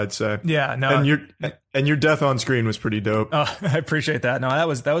little bit, I'd say. Yeah, no. And your death on screen was pretty dope. Oh, I appreciate that. No, that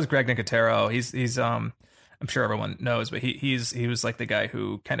was Greg Nicotero. He's I'm sure everyone knows, but he was like the guy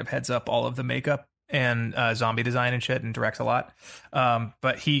who kind of heads up all of the makeup and zombie design and shit and directs a lot.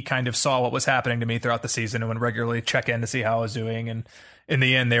 But he kind of saw what was happening to me throughout the season and would regularly check in to see how I was doing. And in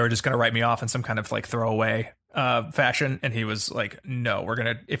the end, they were just going to write me off in some kind of like throwaway fashion, and he was like, no,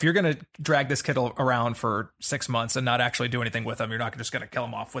 if you're gonna drag this kid around for 6 months and not actually do anything with him, you're not just gonna kill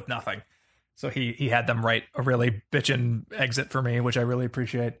him off with nothing. So he had them write a really bitchin' exit for me, which I really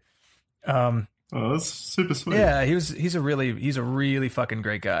appreciate. Oh, that's super sweet. Yeah, he's a really fucking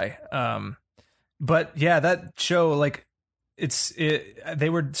great guy. But yeah, that show, like, they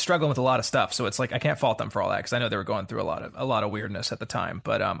were struggling with a lot of stuff, so it's like I can't fault them for all that because I know they were going through a lot of weirdness at the time.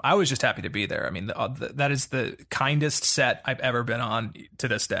 But I was just happy to be there. I mean, that is the kindest set I've ever been on to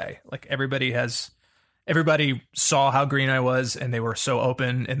this day. Like everybody saw how green I was, and they were so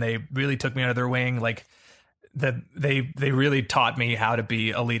open, and they really took me under their wing. Like they really taught me how to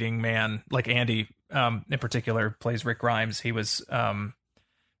be a leading man. Like Andy, in particular, plays Rick Grimes. He was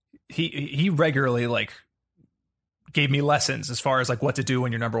he regularly like gave me lessons as far as like what to do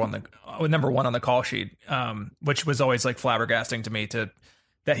when you're number one on the call sheet, which was always like flabbergasting to me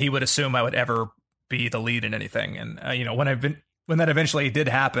that he would assume I would ever be the lead in anything. And when that eventually did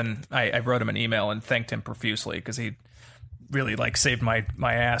happen, I wrote him an email and thanked him profusely because he really like saved my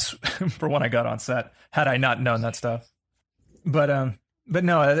ass for when I got on set had I not known that stuff. But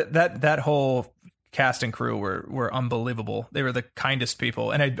no, that whole cast and crew were unbelievable. They were the kindest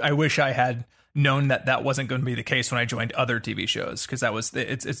people, and I wish I had known that wasn't going to be the case when I joined other TV shows, because that was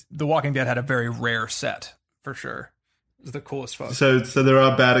it's The Walking Dead had a very rare set for sure. It was the coolest folks. So there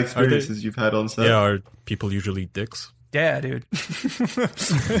are bad experiences you've had on set. Yeah, are people usually dicks? Yeah, dude.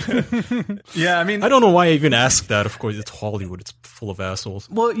 Yeah, I mean, I don't know why I even asked that. Of course, it's Hollywood; it's full of assholes.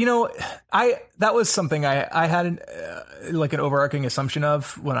 Well, that was something I had like an overarching assumption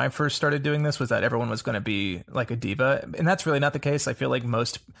of when I first started doing this, was that everyone was going to be like a diva, and that's really not the case. I feel like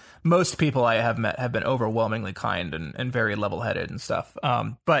most people I have met have been overwhelmingly kind and very level-headed and stuff.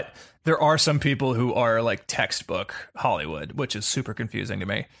 But there are some people who are like textbook Hollywood, which is super confusing to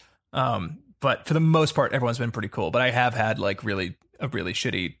me. But for the most part, everyone's been pretty cool. But I have had like a really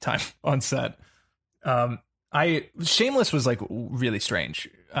shitty time on set. Shameless was like really strange.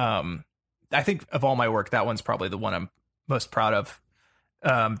 I think of all my work, that one's probably the one I'm most proud of.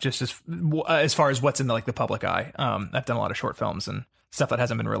 Just as far as what's in the public eye. I've done a lot of short films and stuff that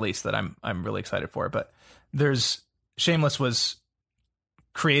hasn't been released that I'm really excited for. But Shameless was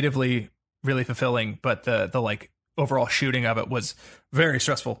creatively really fulfilling, but the like overall shooting of it was very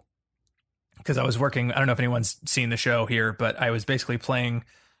stressful. Because I was working, I don't know if anyone's seen the show here, but I was basically playing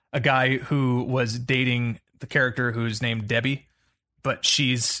a guy who was dating the character who's named Debbie, but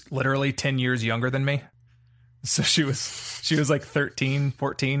she's literally 10 years younger than me. So she was like 13,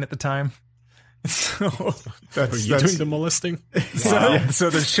 14 at the time. So Were you doing the molesting? So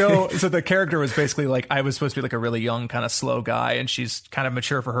the character was basically like, I was supposed to be like a really young, kind of slow guy, and she's kind of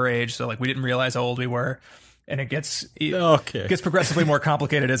mature for her age. So like we didn't realize how old we were. And it gets progressively more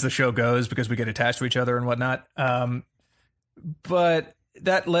complicated as the show goes because we get attached to each other and whatnot. But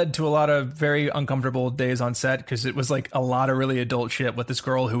that led to a lot of very uncomfortable days on set because it was like a lot of really adult shit with this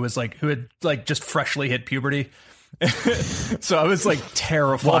girl who had just freshly hit puberty. So I was like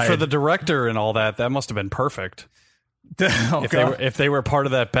terrified. Well, for the director and all that must have been perfect. If they were part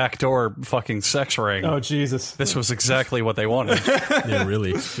of that backdoor fucking sex ring. Oh Jesus! This was exactly what they wanted. Yeah,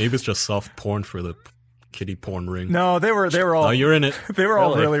 really. Maybe it's just soft porn for the kiddie porn ring. No, they were all. Oh, you're in it. They were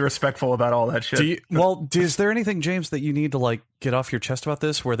all really respectful about all that shit. Is there anything, James, that you need to like get off your chest about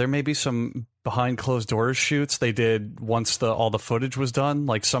this? Where there may be some behind closed doors shoots they did once all the footage was done,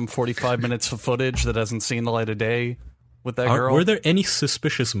 like some 45 minutes of footage that hasn't seen the light of day. with that girl. Were there any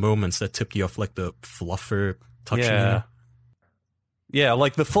suspicious moments that tipped you off, like the fluffer touching you? Yeah,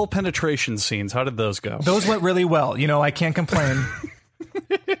 like the full penetration scenes. How did those go? Those went really well. I can't complain.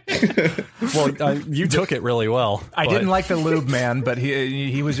 Well, you took it really well. I didn't like the lube man, but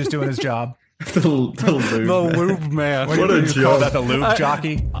he was just doing his job. The lube The lube man. What a You call that the lube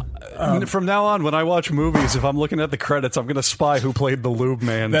jockey? From now on, when I watch movies, if I'm looking at the credits, I'm going to spy who played the lube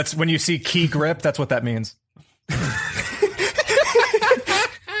man. That's when you see key grip. That's what that means.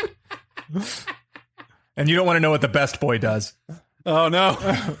 And you don't want to know what the best boy does. Oh no.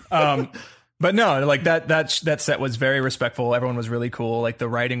 But no, like that set was very respectful. Everyone was really cool. Like the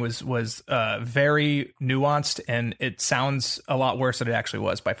writing was very nuanced, and it sounds a lot worse than it actually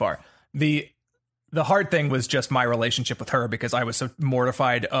was by far. The hard thing was just my relationship with her, because I was so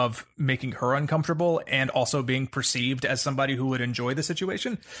mortified of making her uncomfortable and also being perceived as somebody who would enjoy the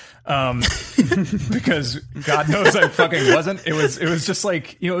situation. Because God knows I fucking wasn't. It was just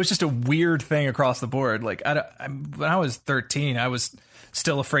like, it was just a weird thing across the board. Like when I was 13, I was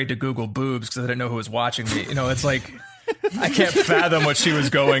still afraid to Google boobs because I didn't know who was watching me. It's like, I can't fathom what she was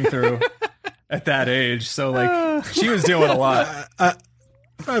going through at that age. So like, she was doing a lot.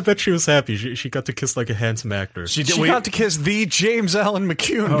 I bet she was happy. She got to kiss like a handsome actor. She got to kiss the James Allen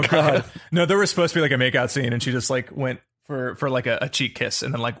McCune. Oh God! No, there was supposed to be like a makeout scene, and she just like went for like a cheek kiss,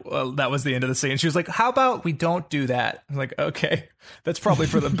 and then like that was the end of the scene. She was like, "How about we don't do that?" I'm like, "Okay, that's probably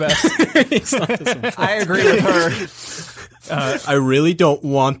for the best." I agree with her. I really don't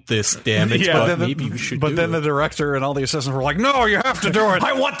want this, damn it. Yeah, but maybe you should. But then the director and all the assistants were like, "No, you have to do it.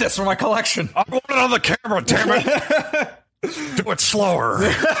 I want this for my collection. I want it on the camera, damn it." Do it slower.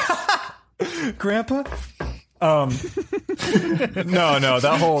 Grandpa? No,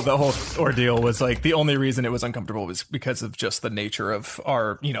 that whole ordeal was like, the only reason it was uncomfortable was because of just the nature of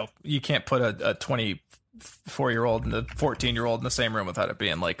our, you can't put a 24-year-old and a 14-year-old in the same room without it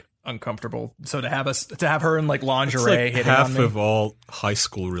being like uncomfortable. So to have her in like lingerie, it's like hitting half on me. of all high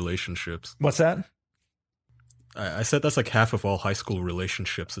school relationships. What's that? I said that's like half of all high school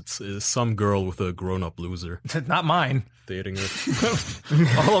relationships. It's some girl with a grown-up loser Not mine. dating her.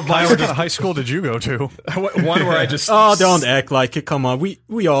 All of mine. What kind of high school did you go to? One where I just Oh, don't act like it. Come on.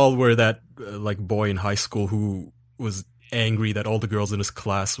 We all were that like boy in high school who was angry that all the girls in his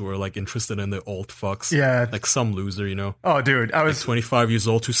class were like interested in the old fucks. Yeah. Like some loser, Oh, dude, I was like 25 years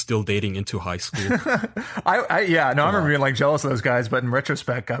old who's still dating into high school. I remember being like jealous of those guys, but in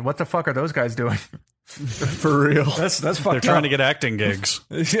retrospect, God, what the fuck are those guys doing? For real. That's fucked They're trying up. to get acting gigs.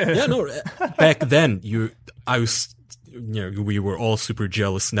 Yeah, no. Back then, we were all super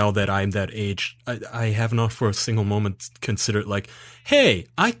jealous. Now that I'm that age, I have not for a single moment considered like, hey,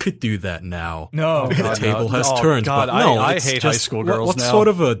 I could do that now. No. The table has turned. God, but no, I it's hate just, high school girls what now. sort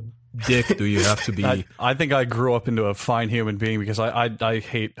of a dick do you have to be? I think I grew up into a fine human being because I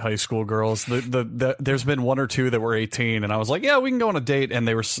hate high school girls. There's been one or two that were 18, and I was like, yeah, we can go on a date, and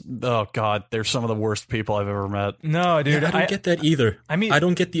they were, oh God, they're some of the worst people I've ever met. No, dude, I don't get that either. I mean, I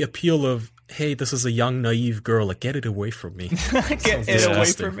don't get the appeal of, hey, this is a young, naive girl. Like, get it away from me. Get it away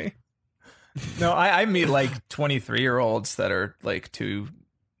from me. No, I meet like 23-year-olds that are like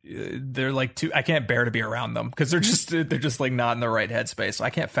they're like too, I can't bear to be around them because they're just like not in the right headspace. So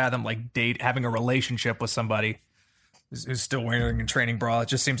I can't fathom like having a relationship with somebody who's still wearing a training bra. It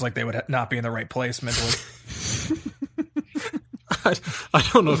just seems like they would not be in the right place mentally. I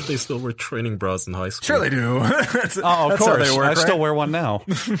don't know if they still wear training bras in high school. Sure they do. That's Of how course. they work, I still right? wear one now.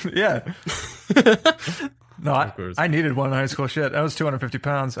 Yeah. No, course. I needed one in high school. Shit, I was 250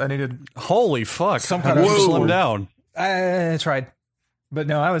 pounds. I needed Holy fuck. Some How kind did of- you slim Whoa. down? I tried, but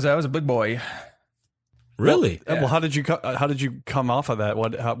no, I was a big boy. Really? Well, how did you come off of that?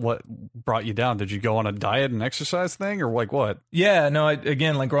 What brought you down? Did you go on a diet and exercise thing, or like what? Yeah, no.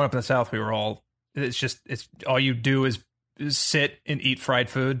 Again, like growing up in the South, we were all. It's all you do is sit and eat fried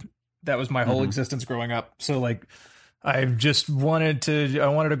food. That was my whole existence growing up. So like, I wanted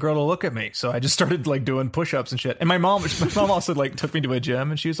a girl to look at me. So I just started like doing push-ups and shit. And my mom also like took me to a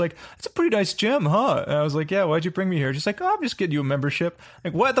gym, and she was like, "It's a pretty nice gym, huh?" And I was like, "Yeah, why'd you bring me here?" She's like, "Oh, I'm just getting you a membership."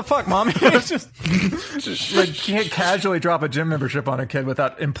 Like, what the fuck, mom? It's just like, can't casually drop a gym membership on a kid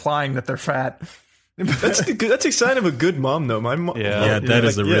without implying that they're fat. That's a sign of a good mom, though. My mom, Yeah, that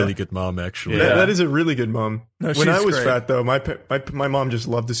is a really good mom, actually. That, that is a really good mom. No, when she's I was great. fat, though, my mom just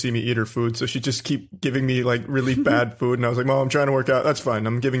loved to see me eat her food, so she'd just keep giving me like really bad food, and I was like, "Mom, I'm trying to work out. That's fine.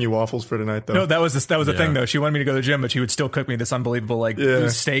 I'm giving you waffles for tonight, though." No, that was the thing though. She wanted me to go to the gym, but she would still cook me this unbelievable like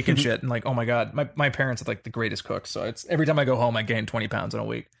steak and shit. And like, oh my god, my parents are like the greatest cooks. So it's every time I go home, I gain 20 pounds in a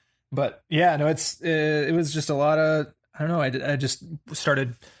week. But yeah, no, it was just a lot of, I don't know. I just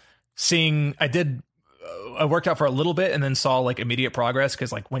started seeing. I did I worked out for a little bit and then saw like immediate progress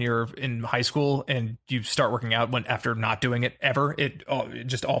because like when you're in high school and you start working out after not doing it ever, it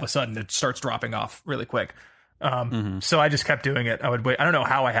just all of a sudden it starts dropping off really quick. So I just kept doing it. I would wait. I don't know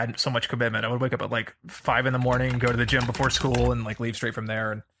how I had so much commitment. I would wake up at like 5 a.m, go to the gym before school, and like leave straight from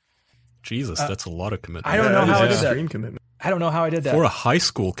there. And Jesus, that's a lot of commitment. I don't know how I did that. Commitment. I don't know how I did that For a high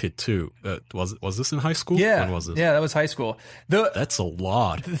school kid too. Was this in high school? Yeah, When was this? yeah, that was high school. That's a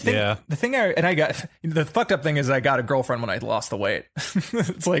lot. The thing I got, the fucked up thing is I got a girlfriend when I lost the weight.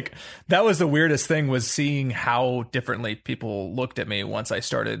 It's like, that was the weirdest thing, was seeing how differently people looked at me once I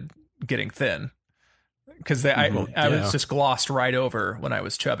started getting thin. Because I was just glossed right over when I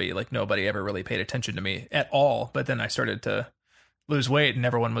was chubby. Like nobody ever really paid attention to me at all. But then I started to lose weight and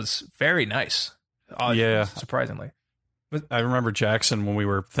everyone was very nice. Surprisingly. I remember Jackson, when we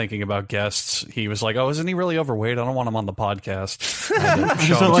were thinking about guests, he was like, "Oh, isn't he really overweight? I don't want him on the podcast." I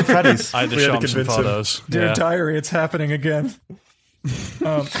had like Freddy's. to show him some photos. Dear diary, it's happening again.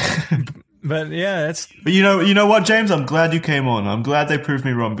 But yeah, it's. But you know what, James? I'm glad you came on. I'm glad they proved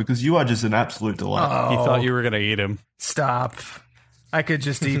me wrong, because you are just an absolute delight. He thought you were going to eat him. Stop. I could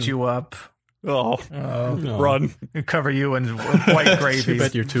just eat you up. No. Run. Cover you in white gravy. I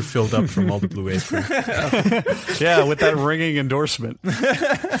bet you're too filled up from all the Blue Apron. Yeah, with that ringing endorsement.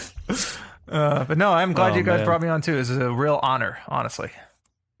 But no, I'm glad you guys brought me on too. This is a real honor, honestly.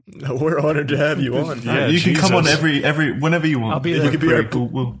 We're honored to have you on. Yeah, you can come on every whenever you want. I'll be You could be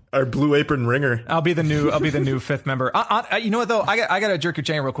our Blue Apron ringer. I'll be the new fifth member. You know what though? I got to jerk your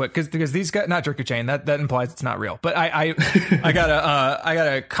chain real quick because these guys, not jerk your chain. That implies it's not real. But I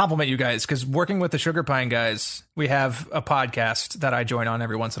gotta compliment you guys, because working with the Sugar Pine guys, we have a podcast that I join on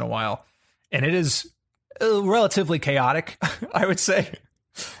every once in a while, and it is relatively chaotic. I would say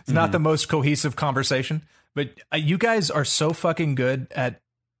it's not the most cohesive conversation, but you guys are so fucking good at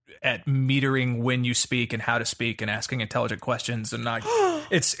metering when you speak and how to speak and asking intelligent questions, and not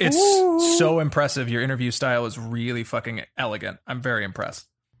it's so impressive. Your interview style is really fucking elegant. I'm very impressed.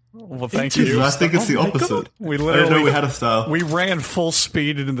 Well, thank you. I think it's the opposite. We I didn't know literally we had a style. We ran full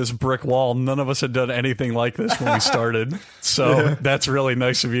speed into this brick wall. None of us had done anything like this when we started. So that's really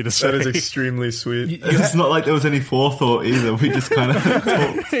nice of you to say. That is extremely sweet. It's not like there was any forethought either. We just kind of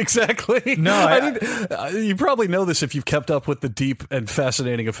talked. Exactly. No, you probably know this if you've kept up with the deep and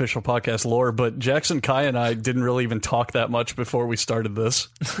fascinating official podcast lore, but Jackson, Kai, and I didn't really even talk that much before we started this.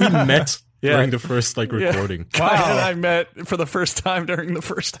 We met during the first recording. Kai and I met for the first time during the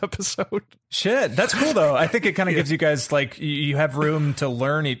first episode. Shit, that's cool though. I think it kind of gives you guys like you have room to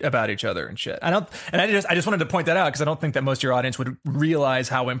learn about each other and shit. I just wanted to point that out because I don't think that most of your audience would realize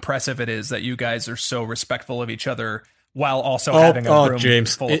how impressive it is that you guys are so respectful of each other while also having a room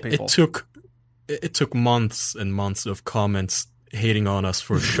James, full of people. It took months and months of comments hating on us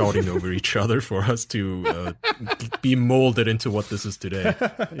for shouting over each other for us to be molded into what this is today.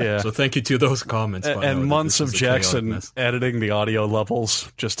 Yeah. So thank you to those comments. And months of Jackson editing the audio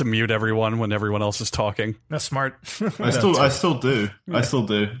levels just to mute everyone when everyone else is talking. That's smart. I still do.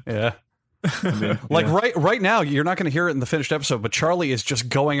 Yeah. I mean, right now, you're not going to hear it in the finished episode, but Charlie is just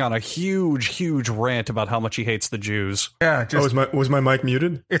going on a huge rant about how much he hates the Jews. Yeah. Was my mic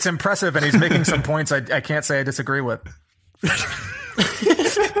muted? It's impressive, and he's making some points I can't say I disagree with. I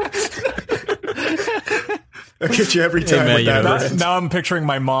get you every time with that. Now I'm picturing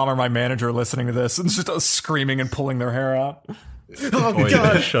my mom or my manager listening to this and just screaming and pulling their hair out. Oh,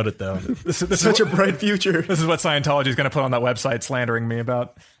 God. Shut it down. This is Such a bright future. This is what Scientology is going to put on that website slandering me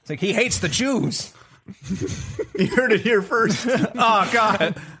about. It's like, he hates the Jews. You heard it here first. Oh,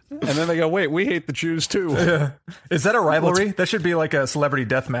 God. And then they go, wait, we hate the Jews too. Is that a rivalry? That should be like a celebrity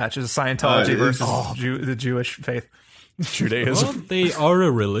death match. Is Scientology versus the Jewish faith. Judaism. Well, they are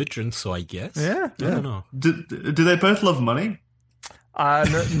a religion, so I guess. Yeah. I don't know. do they both love money?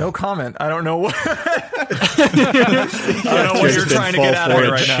 No comment. I don't know what. I don't know what you're trying to get out of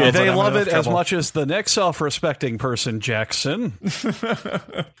it right now. They love it as much as the next self-respecting person, Jackson.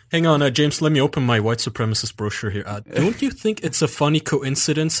 Hang on, James. Let me open my white supremacist brochure here. Don't you think it's a funny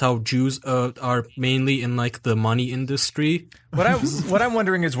coincidence how Jews are mainly in like the money industry? What I'm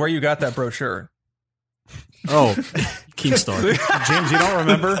wondering is where you got that brochure. Oh, Keemstar. James, you don't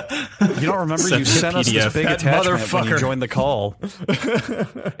remember? You sent us this big attachment when you joined the call.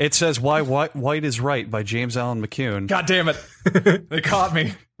 It says "Why White is Right" by James Allen McCune. God damn it! They caught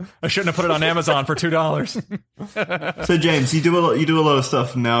me. I shouldn't have put it on Amazon for $2. So James, you do a lot of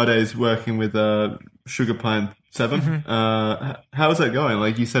stuff nowadays working with Sugar Pine 7. Mm-hmm. How is that going?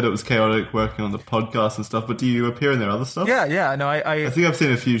 Like you said, it was chaotic working on the podcast and stuff, but do you appear in their other stuff? Yeah. No, I think I've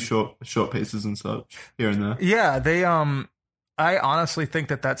seen a few short pieces and such here and there. Yeah, they I honestly think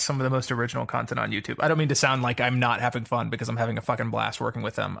that that's some of the most original content on YouTube. I don't mean to sound like I'm not having fun because I'm having a fucking blast working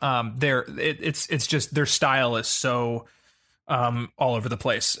with them. It's just their style is so all over the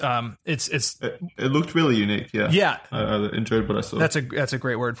place. It looked really unique. Yeah. I enjoyed what I saw. That's a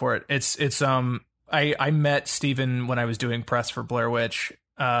great word for it. I met Steven when I was doing press for Blair Witch.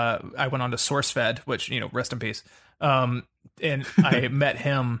 I went on to SourceFed, which, rest in peace. And I met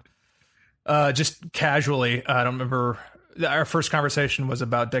him just casually. I don't remember. Our first conversation was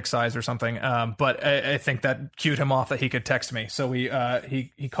about dick size or something. But I think that cued him off that he could text me. So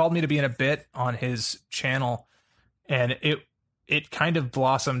he called me to be in a bit on his channel, and it kind of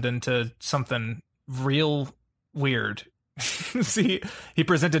blossomed into something real weird. See, he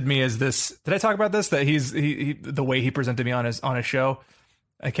presented me as this. Did I talk about this? That the way he presented me on his show.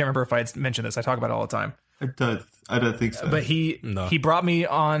 I can't remember if I had mentioned this. I talk about it all the time. I don't think so. But he brought me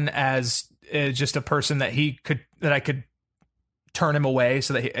on as just a person that I could turn him away,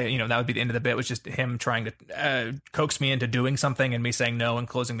 so that that would be the end of the bit, was just him trying to coax me into doing something and me saying no and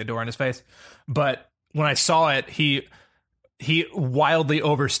closing the door in his face. But when I saw it, he wildly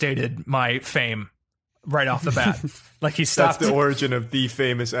overstated my fame right off the bat. Like, he stopped. That's the origin of the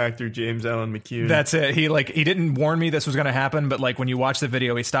famous actor James Allen McCune. That's it. He didn't warn me this was going to happen, but like when you watch the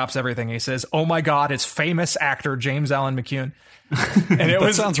video, he stops everything. He says, "Oh my God, it's famous actor James Allen McCune."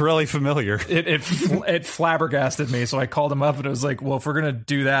 And sounds really familiar. It flabbergasted me. So I called him up and it was like, well, if we're going to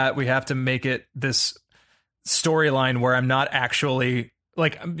do that, we have to make it this storyline where I'm not actually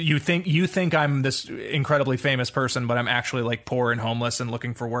like, you think I'm this incredibly famous person, but I'm actually like poor and homeless and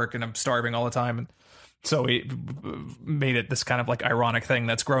looking for work and I'm starving all the time. And so we made it this kind of like ironic thing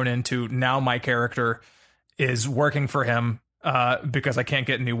that's grown into now my character is working for him because I can't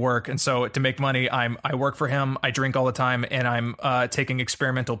get any work. And so to make money, I work for him, I drink all the time, and I'm taking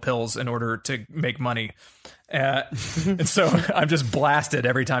experimental pills in order to make money. And so I'm just blasted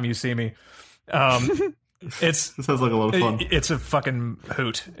every time you see me. It sounds like a lot of fun. It's a fucking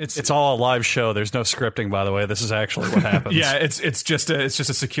hoot. It's all a live show. There's no scripting, by the way. This is actually what happens. Yeah, it's just a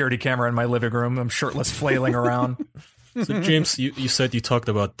security camera in my living room. I'm shirtless, flailing around. So James, you said you talked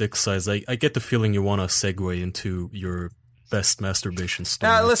about dick size. I get the feeling you want to segue into your best masturbation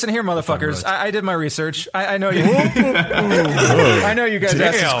story. Listen here, motherfuckers. Right. I did my research. I know you. I know you guys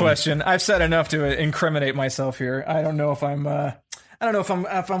asked this question. I've said enough to incriminate myself here. I don't know if I'm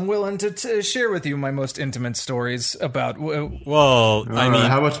willing to share with you my most intimate stories about. Well, I mean,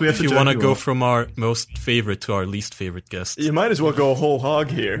 how much we have if you want to go from our most favorite to our least favorite guest, you might as well go whole hog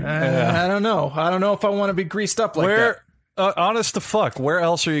here. I don't know. I don't know if I want to be greased up like that. Honest to fuck, where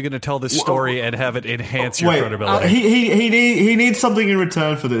else are you going to tell this story and have it enhance your credibility? He needs something in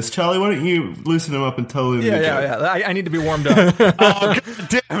return for this. Charlie, why don't you loosen him up and tell him? Yeah. I need to be warmed up. Oh, God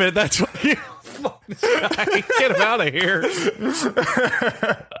damn it! That's what you. Get him out of here.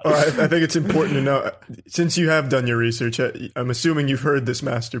 All right, I think it's important to know, since you have done your research, I'm assuming you've heard this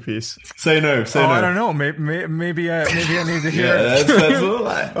masterpiece. Say no. I don't know. Maybe I need to hear it. That's all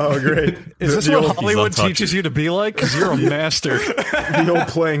right. Oh, great. Is this what Hollywood teaches you to be like? Because you're a master. The old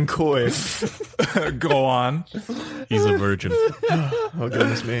playing coy. Go on. He's a virgin. Oh,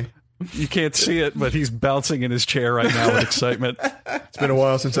 goodness me. You can't see it, but he's bouncing in his chair right now with excitement. It's been a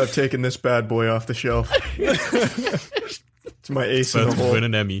while since I've taken this bad boy off the shelf. It's my ace in the hole. Win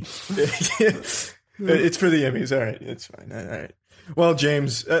an Emmy. It's for the Emmys. All right, it's fine. All right. Well,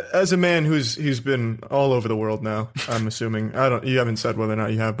 James, as a man who's been all over the world now, I'm assuming you haven't said whether or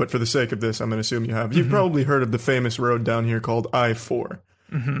not you have, but for the sake of this, I'm going to assume you have. You've probably heard of the famous road down here called I-4.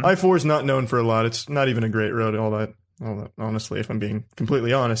 Mm-hmm. I-4 is not known for a lot. It's not even a great road. All that. Honestly, if I'm being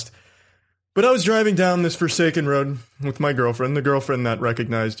completely honest. But I was driving down this forsaken road with my girlfriend, the girlfriend that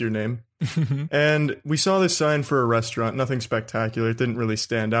recognized your name. And we saw this sign for a restaurant, nothing spectacular. It didn't really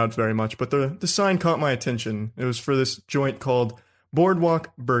stand out very much, but the sign caught my attention. It was for this joint called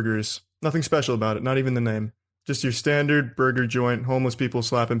Boardwalk Burgers. Nothing special about it, not even the name. Just your standard burger joint, homeless people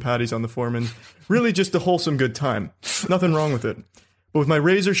slapping patties on the foreman. Really just a wholesome good time. Nothing wrong with it. But with my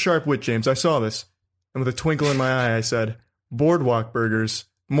razor sharp wit, James, I saw this. And with a twinkle in my eye, I said, Boardwalk Burgers.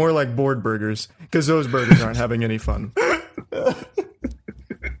 More like board burgers, because those burgers aren't having any fun. This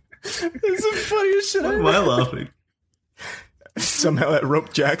is the funniest shit I've Why am I laughing? Somehow that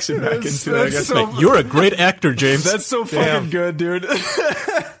roped Jackson back into it, I guess. You're a great actor, James. That's so fucking good, dude.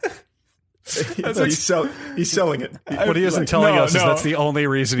 He's selling it. What he isn't telling us is that's the only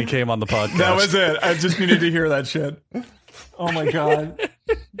reason he came on the podcast. That was it. I just needed to hear that shit. Oh my God.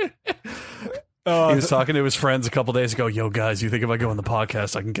 He was talking to his friends a couple days ago. Yo, guys, you think if I go on the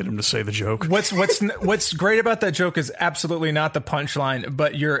podcast, I can get him to say the joke? What's great about that joke is absolutely not the punchline,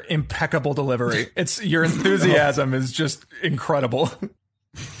 but your impeccable delivery. It's your enthusiasm is just incredible.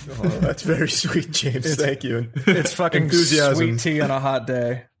 Oh, that's very sweet, James. Thank you. It's fucking enthusiasm. Sweet tea on a hot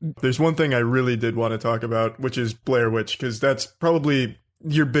day. There's one thing I really did want to talk about, which is Blair Witch, because that's probably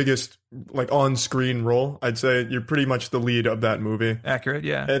your biggest like on-screen role. I'd say you're pretty much the lead of that movie. Accurate,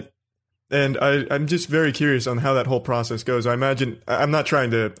 yeah. And I'm just very curious on how that whole process goes. I imagine, I'm not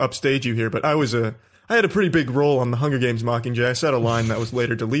trying to upstage you here, but I had a pretty big role on the Hunger Games Mockingjay. I said a line that was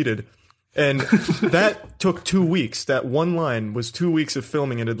later deleted. And that took 2 weeks. That one line was 2 weeks of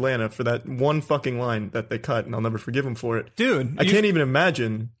filming in Atlanta for that one fucking line that they cut, and I'll never forgive them for it. Dude, I can't even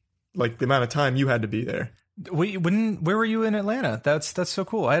imagine like the amount of time you had to be there. Where were you in Atlanta? That's so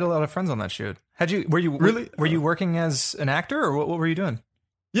cool. I had a lot of friends on that shoot. Were you working as an actor, or what were you doing?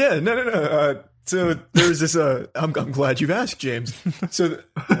 Yeah, no. So there was this. I'm glad you've asked, James. So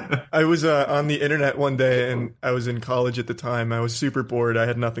I was on the internet one day, and I was in college at the time. I was super bored. I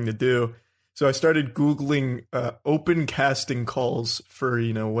had nothing to do, so I started Googling open casting calls for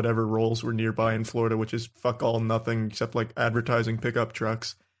whatever roles were nearby in Florida, which is fuck all nothing except like advertising pickup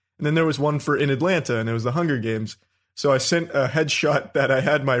trucks. And then there was one in Atlanta, and it was the Hunger Games. So I sent a headshot that I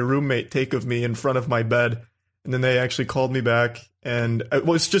had my roommate take of me in front of my bed. And then they actually called me back, and it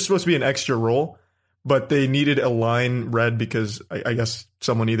was just supposed to be an extra role, but they needed a line read because I guess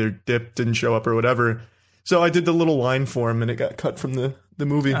someone either dipped, didn't show up, or whatever. So I did the little line for him, and it got cut from the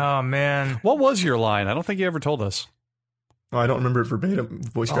movie. Oh, man. What was your line? I don't think you ever told us. Oh, I don't remember it verbatim,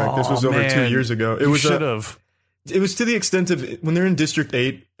 voice crack. This was over 2 years ago. You should have. It was to the extent of when they're in District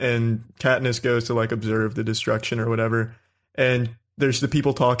 8 and Katniss goes to like observe the destruction or whatever, and there's the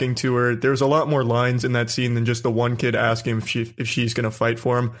people talking to her. There's a lot more lines in that scene than just the one kid asking if she's going to fight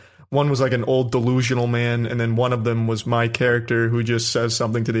for him. One was like an old delusional man, and then one of them was my character who just says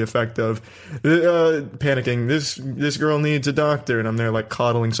something to the effect of panicking, this girl needs a doctor, and I'm there like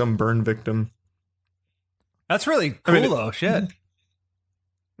coddling some burn victim. That's really cool though. Shit.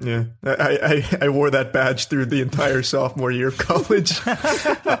 Yeah, I wore that badge through the entire sophomore year of college.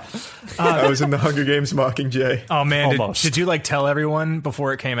 I was in the Hunger Games Mockingjay. Oh man, did you like tell everyone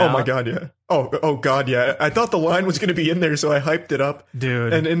before it came out? Oh my god, yeah. Oh god, yeah. I thought the line was going to be in there, so I hyped it up,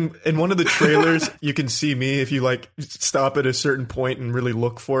 dude. And in one of the trailers, you can see me if you like stop at a certain point and really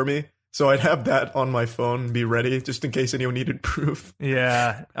look for me. So I'd have that on my phone and be ready just in case anyone needed proof.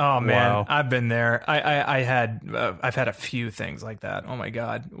 Yeah. Oh man, wow. I've been there. I've had a few things like that. Oh my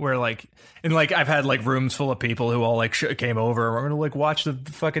god, where like I've had like rooms full of people who all like came over. We're gonna like watch the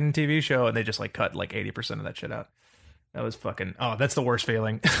fucking TV show, and they just like cut like 80% of that shit out. That was fucking. Oh, that's the worst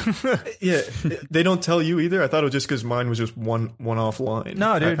feeling. Yeah, they don't tell you either. I thought it was just because mine was just one-off line.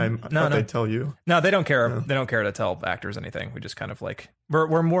 No, dude. I thought they'd tell you. No, they don't care. No. They don't care to tell actors anything. We just kind of like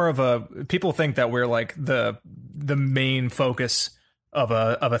we're more of a. People think that we're like the main focus of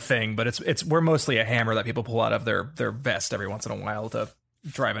a thing, but it's we're mostly a hammer that people pull out of their vest every once in a while to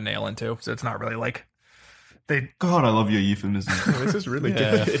drive a nail into. So it's not really like. God, I love your euphemism. This is really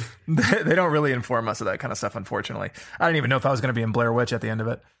good. They don't really inform us of that kind of stuff, unfortunately. I didn't even know if I was going to be in Blair Witch at the end of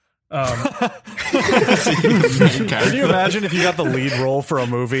it. Can you imagine if you got the lead role for a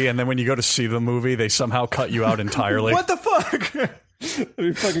movie, and then when you go to see the movie, they somehow cut you out entirely? What the fuck? That'd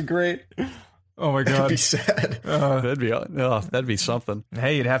be fucking great. Oh my god, that'd be sad. That'd be something.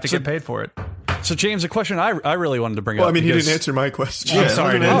 Hey, you'd have to get paid for it. So, James, a question I really wanted to bring up. Well, I mean, he didn't answer my question. I'm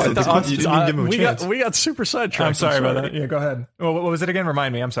sorry, you didn't give him a chance. We got super sidetracked. I'm sorry about that. Yeah, go ahead. Well, what was it again?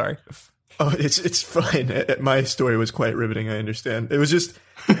 Remind me. I'm sorry. Oh, it's fine. My story was quite riveting. I understand. It was just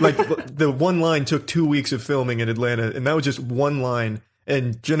like the one line took 2 weeks of filming in Atlanta, and that was just one line.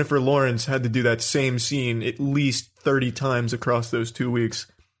 And Jennifer Lawrence had to do that same scene at least 30 times across those 2 weeks.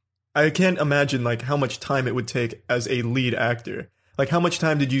 I can't imagine like how much time it would take as a lead actor. Like, how much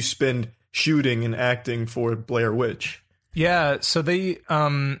time did you spend shooting and acting for Blair Witch? Yeah, so they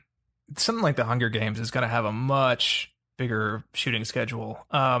something like the Hunger Games is going to have a much bigger shooting schedule,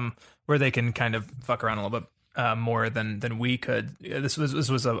 where they can kind of fuck around a little bit more than we could. This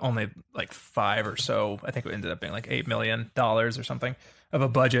was only like 5 or so. I think it ended up being like $8 million or something of a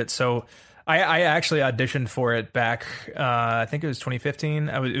budget. So I actually auditioned for it back. I think it was 2015.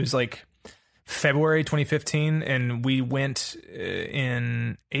 It was like February 2015, and we went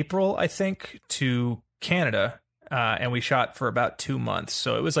in April, I think, to Canada, and we shot for about 2 months.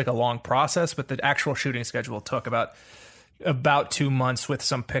 So it was like a long process, but the actual shooting schedule took about 2 months with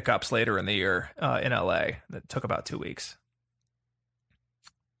some pickups later in the year in LA. That took about 2 weeks.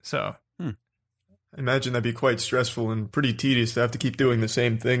 So I imagine that'd be quite stressful and pretty tedious to have to keep doing the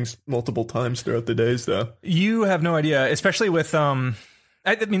same things multiple times throughout the days, though. You have no idea, especially with I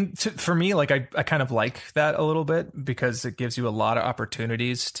mean, for me, like I kind of like that a little bit because it gives you a lot of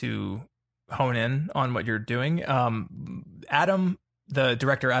opportunities to hone in on what you're doing. Adam, the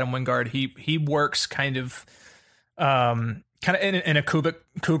director, Adam Wingard, he works kind of in a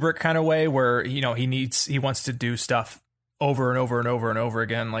Kubrick kind of way where, you know, he wants to do stuff over and over and over and over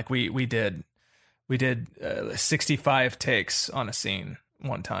again. Like we did 65 takes on a scene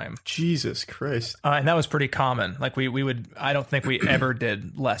one time. Jesus Christ. And that was pretty common. Like we would, I don't think we ever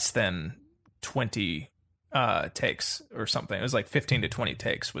did less than 20 takes or something. It was like 15 to 20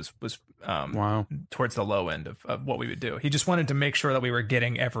 takes was wow, towards the low end of what we would do. He just wanted to make sure that we were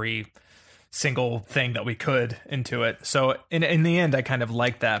getting every single thing that we could into it. So in the end, I kind of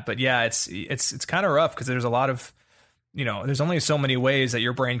liked that. But yeah, it's kind of rough because there's a lot of, you know, there's only so many ways that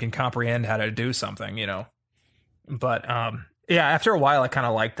your brain can comprehend how to do something, you know. But yeah, after a while, I kind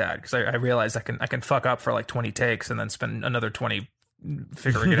of like that because I realized I can fuck up for like 20 takes and then spend another 20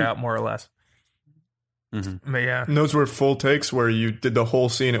 figuring it out more or less. Mm-hmm. But yeah, And those were full takes where you did the whole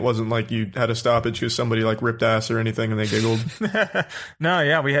scene. It wasn't like you had a stoppage because somebody like ripped ass or anything and they giggled. No,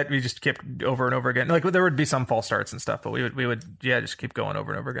 yeah, we just kept over and over again. Like there would be some false starts and stuff, but we would just keep going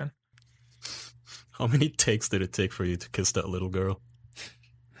over and over again. How many takes did it take for you to kiss that little girl?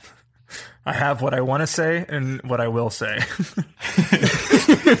 I have what I want to say and what I will say.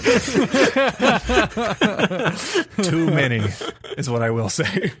 Too many is what I will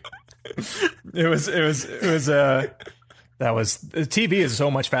say. TV is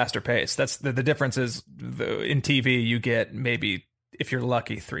so much faster paced. That's the difference is in TV you get maybe, if you're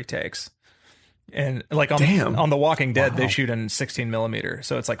lucky, 3 takes. And like on The Walking Dead, they shoot in 16 millimeter.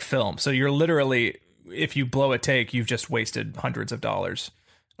 So it's like film. So you're literally, if you blow a take, you've just wasted hundreds of dollars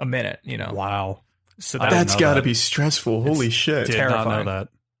a minute, you know? Wow. So That's got to be stressful. Holy shit. Did terrifying. not know that.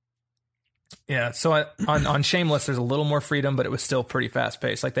 Yeah. So on Shameless, there's a little more freedom, but it was still pretty fast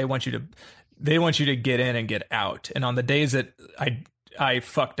paced. Like they want you to get in and get out. And on the days that I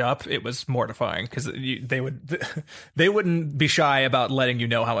fucked up, it was mortifying because they wouldn't be shy about letting you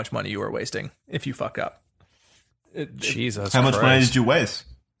know how much money you were wasting if you fuck up. Jesus. How much Christ. money did you waste?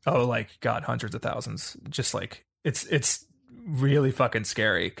 Oh, like God, hundreds of thousands. Just like it's really fucking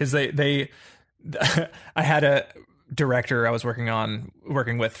scary because I had a director I was working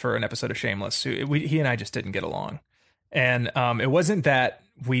with for an episode of Shameless. He and I just didn't get along, and it wasn't that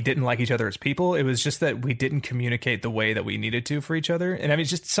we didn't like each other as people. It was just that we didn't communicate the way that we needed to for each other. And I mean,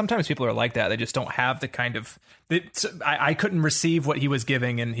 just sometimes people are like that. They just don't have the kind of. I couldn't receive what he was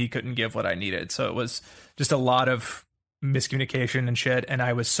giving, and he couldn't give what I needed. So it was just a lot of miscommunication and shit. And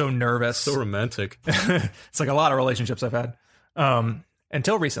I was so nervous. So romantic. It's like a lot of relationships I've had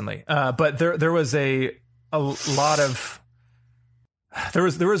until recently. But there was a lot of. There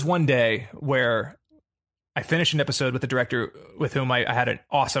was one day where I finished an episode with the director with whom I had an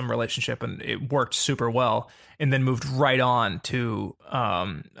awesome relationship and it worked super well, and then moved right on to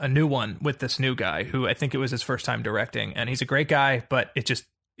a new one with this new guy who I think it was his first time directing, and he's a great guy, but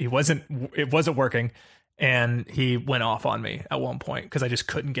it wasn't working, and he went off on me at one point because I just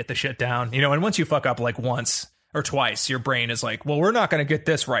couldn't get the shit down, you know. And once you fuck up like once or twice, your brain is like, well, we're not going to get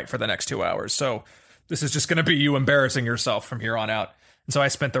this right for the next 2 hours, so this is just going to be you embarrassing yourself from here on out. And so I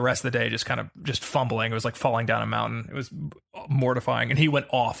spent the rest of the day just fumbling. It was like falling down a mountain. It was mortifying. And he went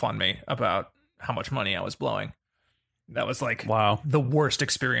off on me about how much money I was blowing. That was like the worst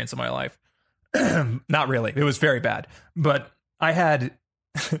experience of my life. Not really. It was very bad. But I had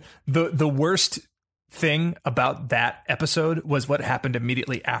the worst thing about that episode was what happened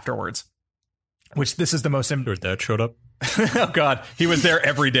immediately afterwards. Which this is the most... Your dad showed up? Oh, God. He was there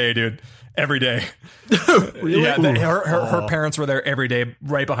every day, dude. Every day. Really? Yeah, her parents were there every day,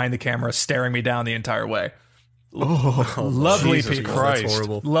 right behind the camera, staring me down the entire way. Lovely Jesus people. Christ. That's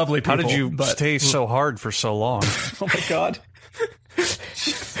horrible. Lovely people. How did you stay so hard for so long? Oh, my God.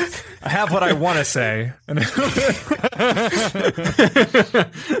 I have what I want to say.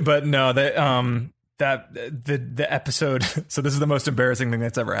 But no, the episode... So this is the most embarrassing thing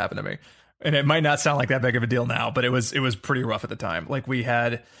that's ever happened to me. And it might not sound like that big of a deal now, but it was pretty rough at the time. Like we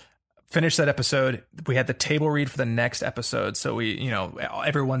had finished that episode, we had the table read for the next episode. So we, you know,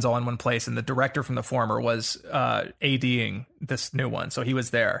 everyone's all in one place, and the director from the former was ADing this new one, so he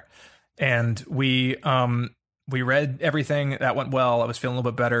was there, and we read everything. That went well. I was feeling a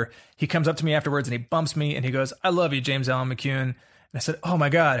little bit better. He comes up to me afterwards and he bumps me and he goes, "I love you, James Allen McCune." And I said, "Oh my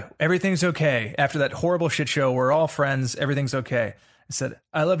God, everything's okay. After that horrible shit show, we're all friends. Everything's okay." I said,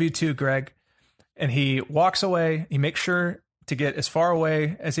 "I love you too, Greg." And he walks away. He makes sure to get as far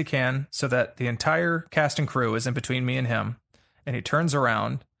away as he can so that the entire cast and crew is in between me and him. And he turns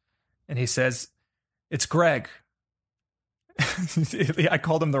around and he says, "It's Greg." I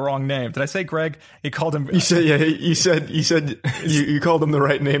called him the wrong name. Did I say Greg? He called him. You said you called him the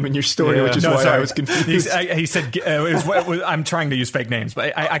right name in your story, which is why I was confused. He said I'm trying to use fake names,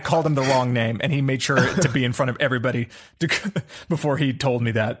 but I called him the wrong name, and he made sure to be in front of everybody before he told me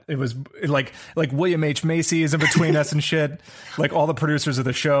that. It was like William H. Macy is in between us and shit. Like all the producers of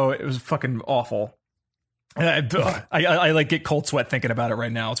the show, it was fucking awful. I like get cold sweat thinking about it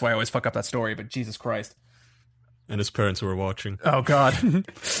right now. That's why I always fuck up that story. But Jesus Christ. And his parents were watching. Oh God.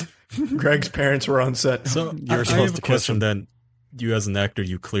 Greg's parents were on set. So You're I supposed have to a question then. You as an actor,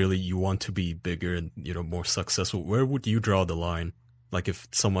 you want to be bigger and more successful. Where would you draw the line? Like if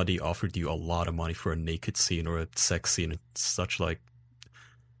somebody offered you a lot of money for a naked scene or a sex scene and such, like,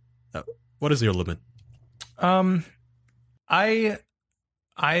 what is your limit? I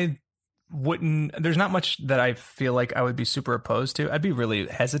wouldn't. There's not much that I feel like I would be super opposed to. I'd be really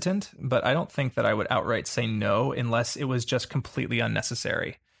hesitant, but I don't think that I would outright say no unless it was just completely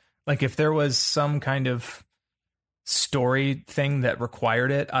unnecessary. Like if there was some kind of story thing that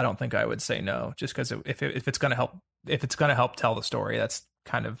required it, I don't think I would say no. Just because if it's gonna help tell the story, that's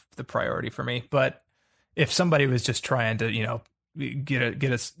kind of the priority for me. But if somebody was just trying to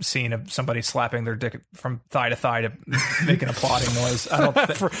get a scene of somebody slapping their dick from thigh to thigh to make an applauding noise, I don't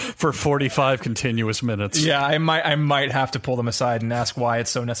for 45 continuous minutes. Yeah, I might have to pull them aside and ask why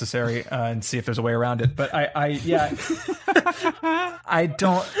it's so necessary and see if there's a way around it. But I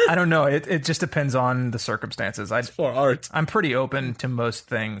don't know. It just depends on the circumstances. It's for art. I'm pretty open to most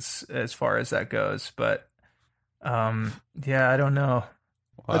things as far as that goes, but I don't know.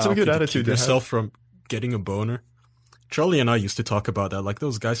 That's a good attitude to have. Yourself from getting a boner. Charlie and I used to talk about that, like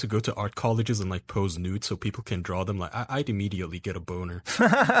those guys who go to art colleges and like pose nude so people can draw them. Like I'd immediately get a boner.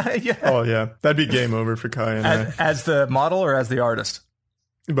 Yeah. Oh yeah, that'd be game over for Kai and I. As the model or as the artist?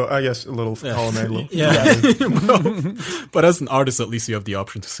 But I guess a little column A, little. Yeah. But as an artist, at least you have the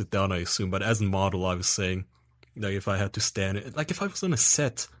option to sit down, I assume. But as a model, I was saying, like if I had to stand, like if I was on a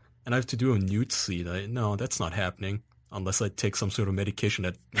set and I have to do a nude scene, no, that's not happening. Unless I take some sort of medication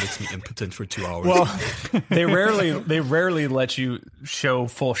that makes me impotent for 2 hours. Well, they rarely let you show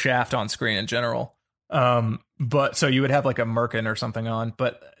full shaft on screen in general. But so you would have like a merkin or something on.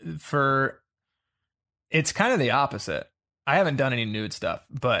 But it's kind of the opposite. I haven't done any nude stuff,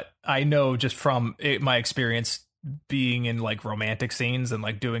 but I know just from my experience being in like romantic scenes and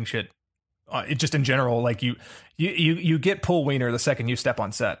like doing shit, just in general, like you get pull wiener the second you step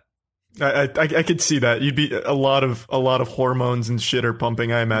on set. I could see that. You'd be a lot of hormones and shit are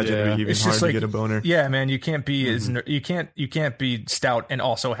pumping. I imagine it'd be even hard to get a boner. Yeah, man, you can't be you can't be stout and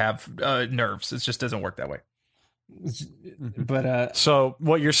also have nerves. It just doesn't work that way. But so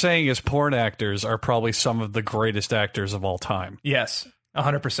what you're saying is porn actors are probably some of the greatest actors of all time. Yes,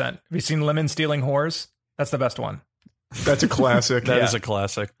 100%. Have you seen Lemon Stealing Whores? That's the best one. That's a classic. That is a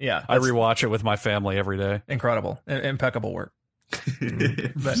classic. Yeah, I rewatch it with my family every day. Incredible, impeccable work.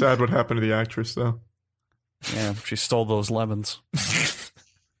 But, sad what happened to the actress, though. Yeah, she stole those lemons.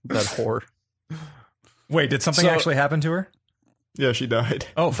 That whore. Wait, did something actually happen to her? Yeah, she died.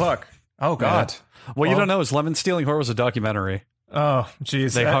 Oh, fuck. Oh, God. Yeah. What you don't know is Lemon Stealing Whore was a documentary. Oh,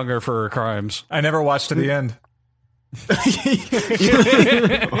 jeez. They hung her for her crimes. I never watched to the end. Always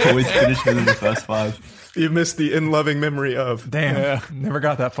finished within the first 5. You missed the in-loving memory of. Damn. Never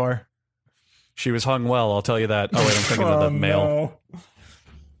got that far. She was hung well, I'll tell you that. Oh, wait, I'm thinking of the male.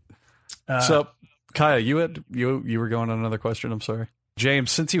 No. So, Kaya, you were going on another question. I'm sorry.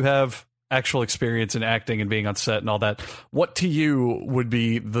 James, since you have actual experience in acting and being on set and all that, what to you would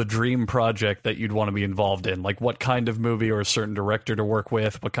be the dream project that you'd want to be involved in? Like what kind of movie or a certain director to work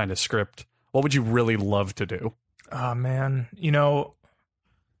with? What kind of script? What would you really love to do? Oh, man.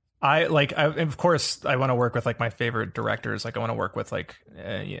 Of course, I want to work with like my favorite directors. Like I want to work with like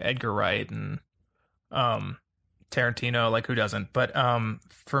Edgar Wright and Tarantino. Like who doesn't? But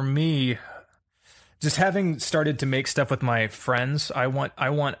for me, just having started to make stuff with my friends, I want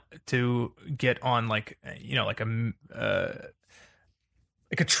to get on like like a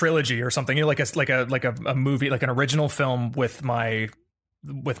trilogy or something. Like a movie, like an original film with my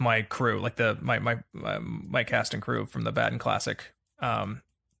crew, like my cast and crew from the Bad and Classic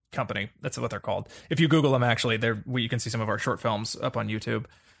company. That's what they're called. If you Google them, actually, you can see some of our short films up on YouTube.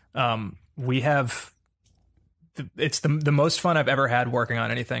 We have it's the most fun I've ever had working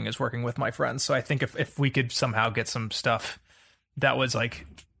on anything is working with my friends. So I think if we could somehow get some stuff that was like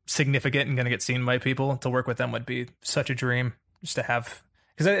significant and going to get seen by people, to work with them would be such a dream. Just to have,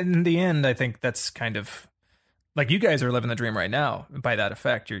 because in the end, I think that's kind of Like you guys are living the dream right now. By that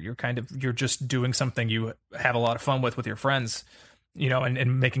effect, you're just doing something you have a lot of fun with your friends,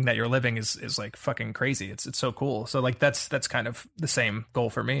 and making that your living is like fucking crazy. It's so cool. So like that's kind of the same goal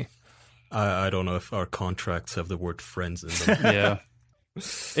for me. I don't know if our contracts have the word friends in them. Yeah.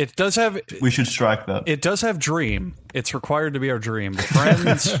 It does have. We should strike that. It does have dream. It's required to be our dream. But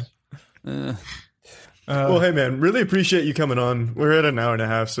friends. Well, hey man, really appreciate you coming on. We're at an hour and a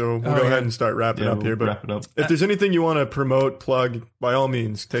half, so we'll go ahead and start wrapping up here. But wrap it up. If there's anything you want to promote, plug, by all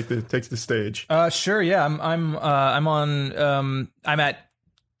means, take the stage. Sure. Yeah, I'm I'm at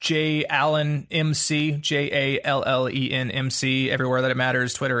J Allen MC, JALLEN MC, everywhere that it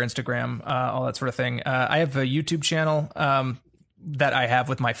matters, Twitter, Instagram, all that sort of thing. I have a YouTube channel that I have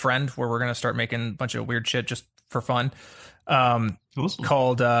with my friend where we're gonna start making a bunch of weird shit just for fun. Awesome.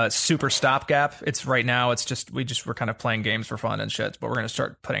 Called Super Stopgap. It's right now. It's just we're kind of playing games for fun and shit, but we're gonna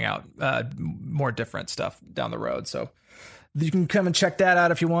start putting out more different stuff down the road. So you can come and check that out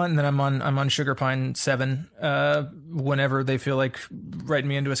if you want. And then I'm on Sugar Pine 7 whenever they feel like writing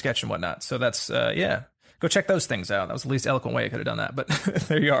me into a sketch and whatnot. So that's go check those things out. That was the least eloquent way I could have done that, but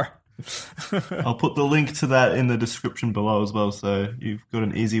there you are. I'll put the link to that in the description below as well, so you've got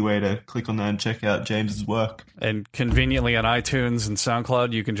an easy way to click on that and check out James's work. And conveniently on iTunes and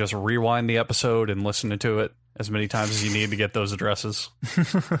SoundCloud, you can just rewind the episode and listen to it as many times as you need to get those addresses.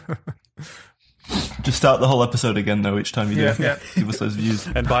 Just start the whole episode again, though, each time you do. Yeah. Give us those views.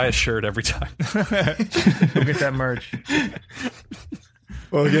 And buy a shirt every time. Go get that merch.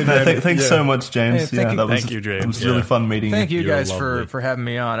 Well, again, thanks so much, James. Hey, thank you, James. It was really fun meeting Thank you You're guys lovely. for having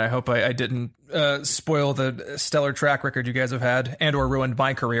me on. I hope I didn't spoil the stellar track record you guys have had and or ruined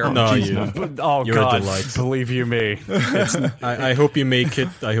my career. No, Oh, You're a God. delight. Believe you me. I hope you make it.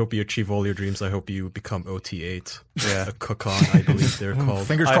 I hope you achieve all your dreams. I hope you become OT8. Yeah. A Kokon, I believe they're called.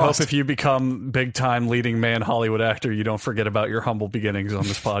 Fingers I crossed. hope if you become big-time leading man Hollywood actor, you don't forget about your humble beginnings on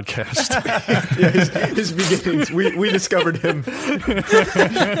this podcast. his beginnings. We discovered him.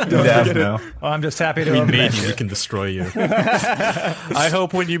 now. Well, I'm just happy to We have made met you. you. We can destroy you. I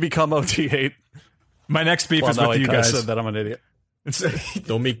hope when you become OT8, My next beef is no, with I you kinda guys. said that I'm an idiot.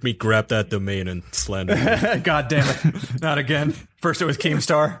 Don't make me grab that domain and slander you. God damn it. Not again. First it was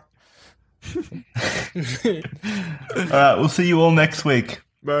Keemstar. All right, we'll see you all next week.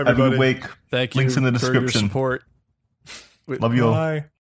 Bye, Have a everybody. good week. Thank you Links in the for your description. support. Love you all. Bye.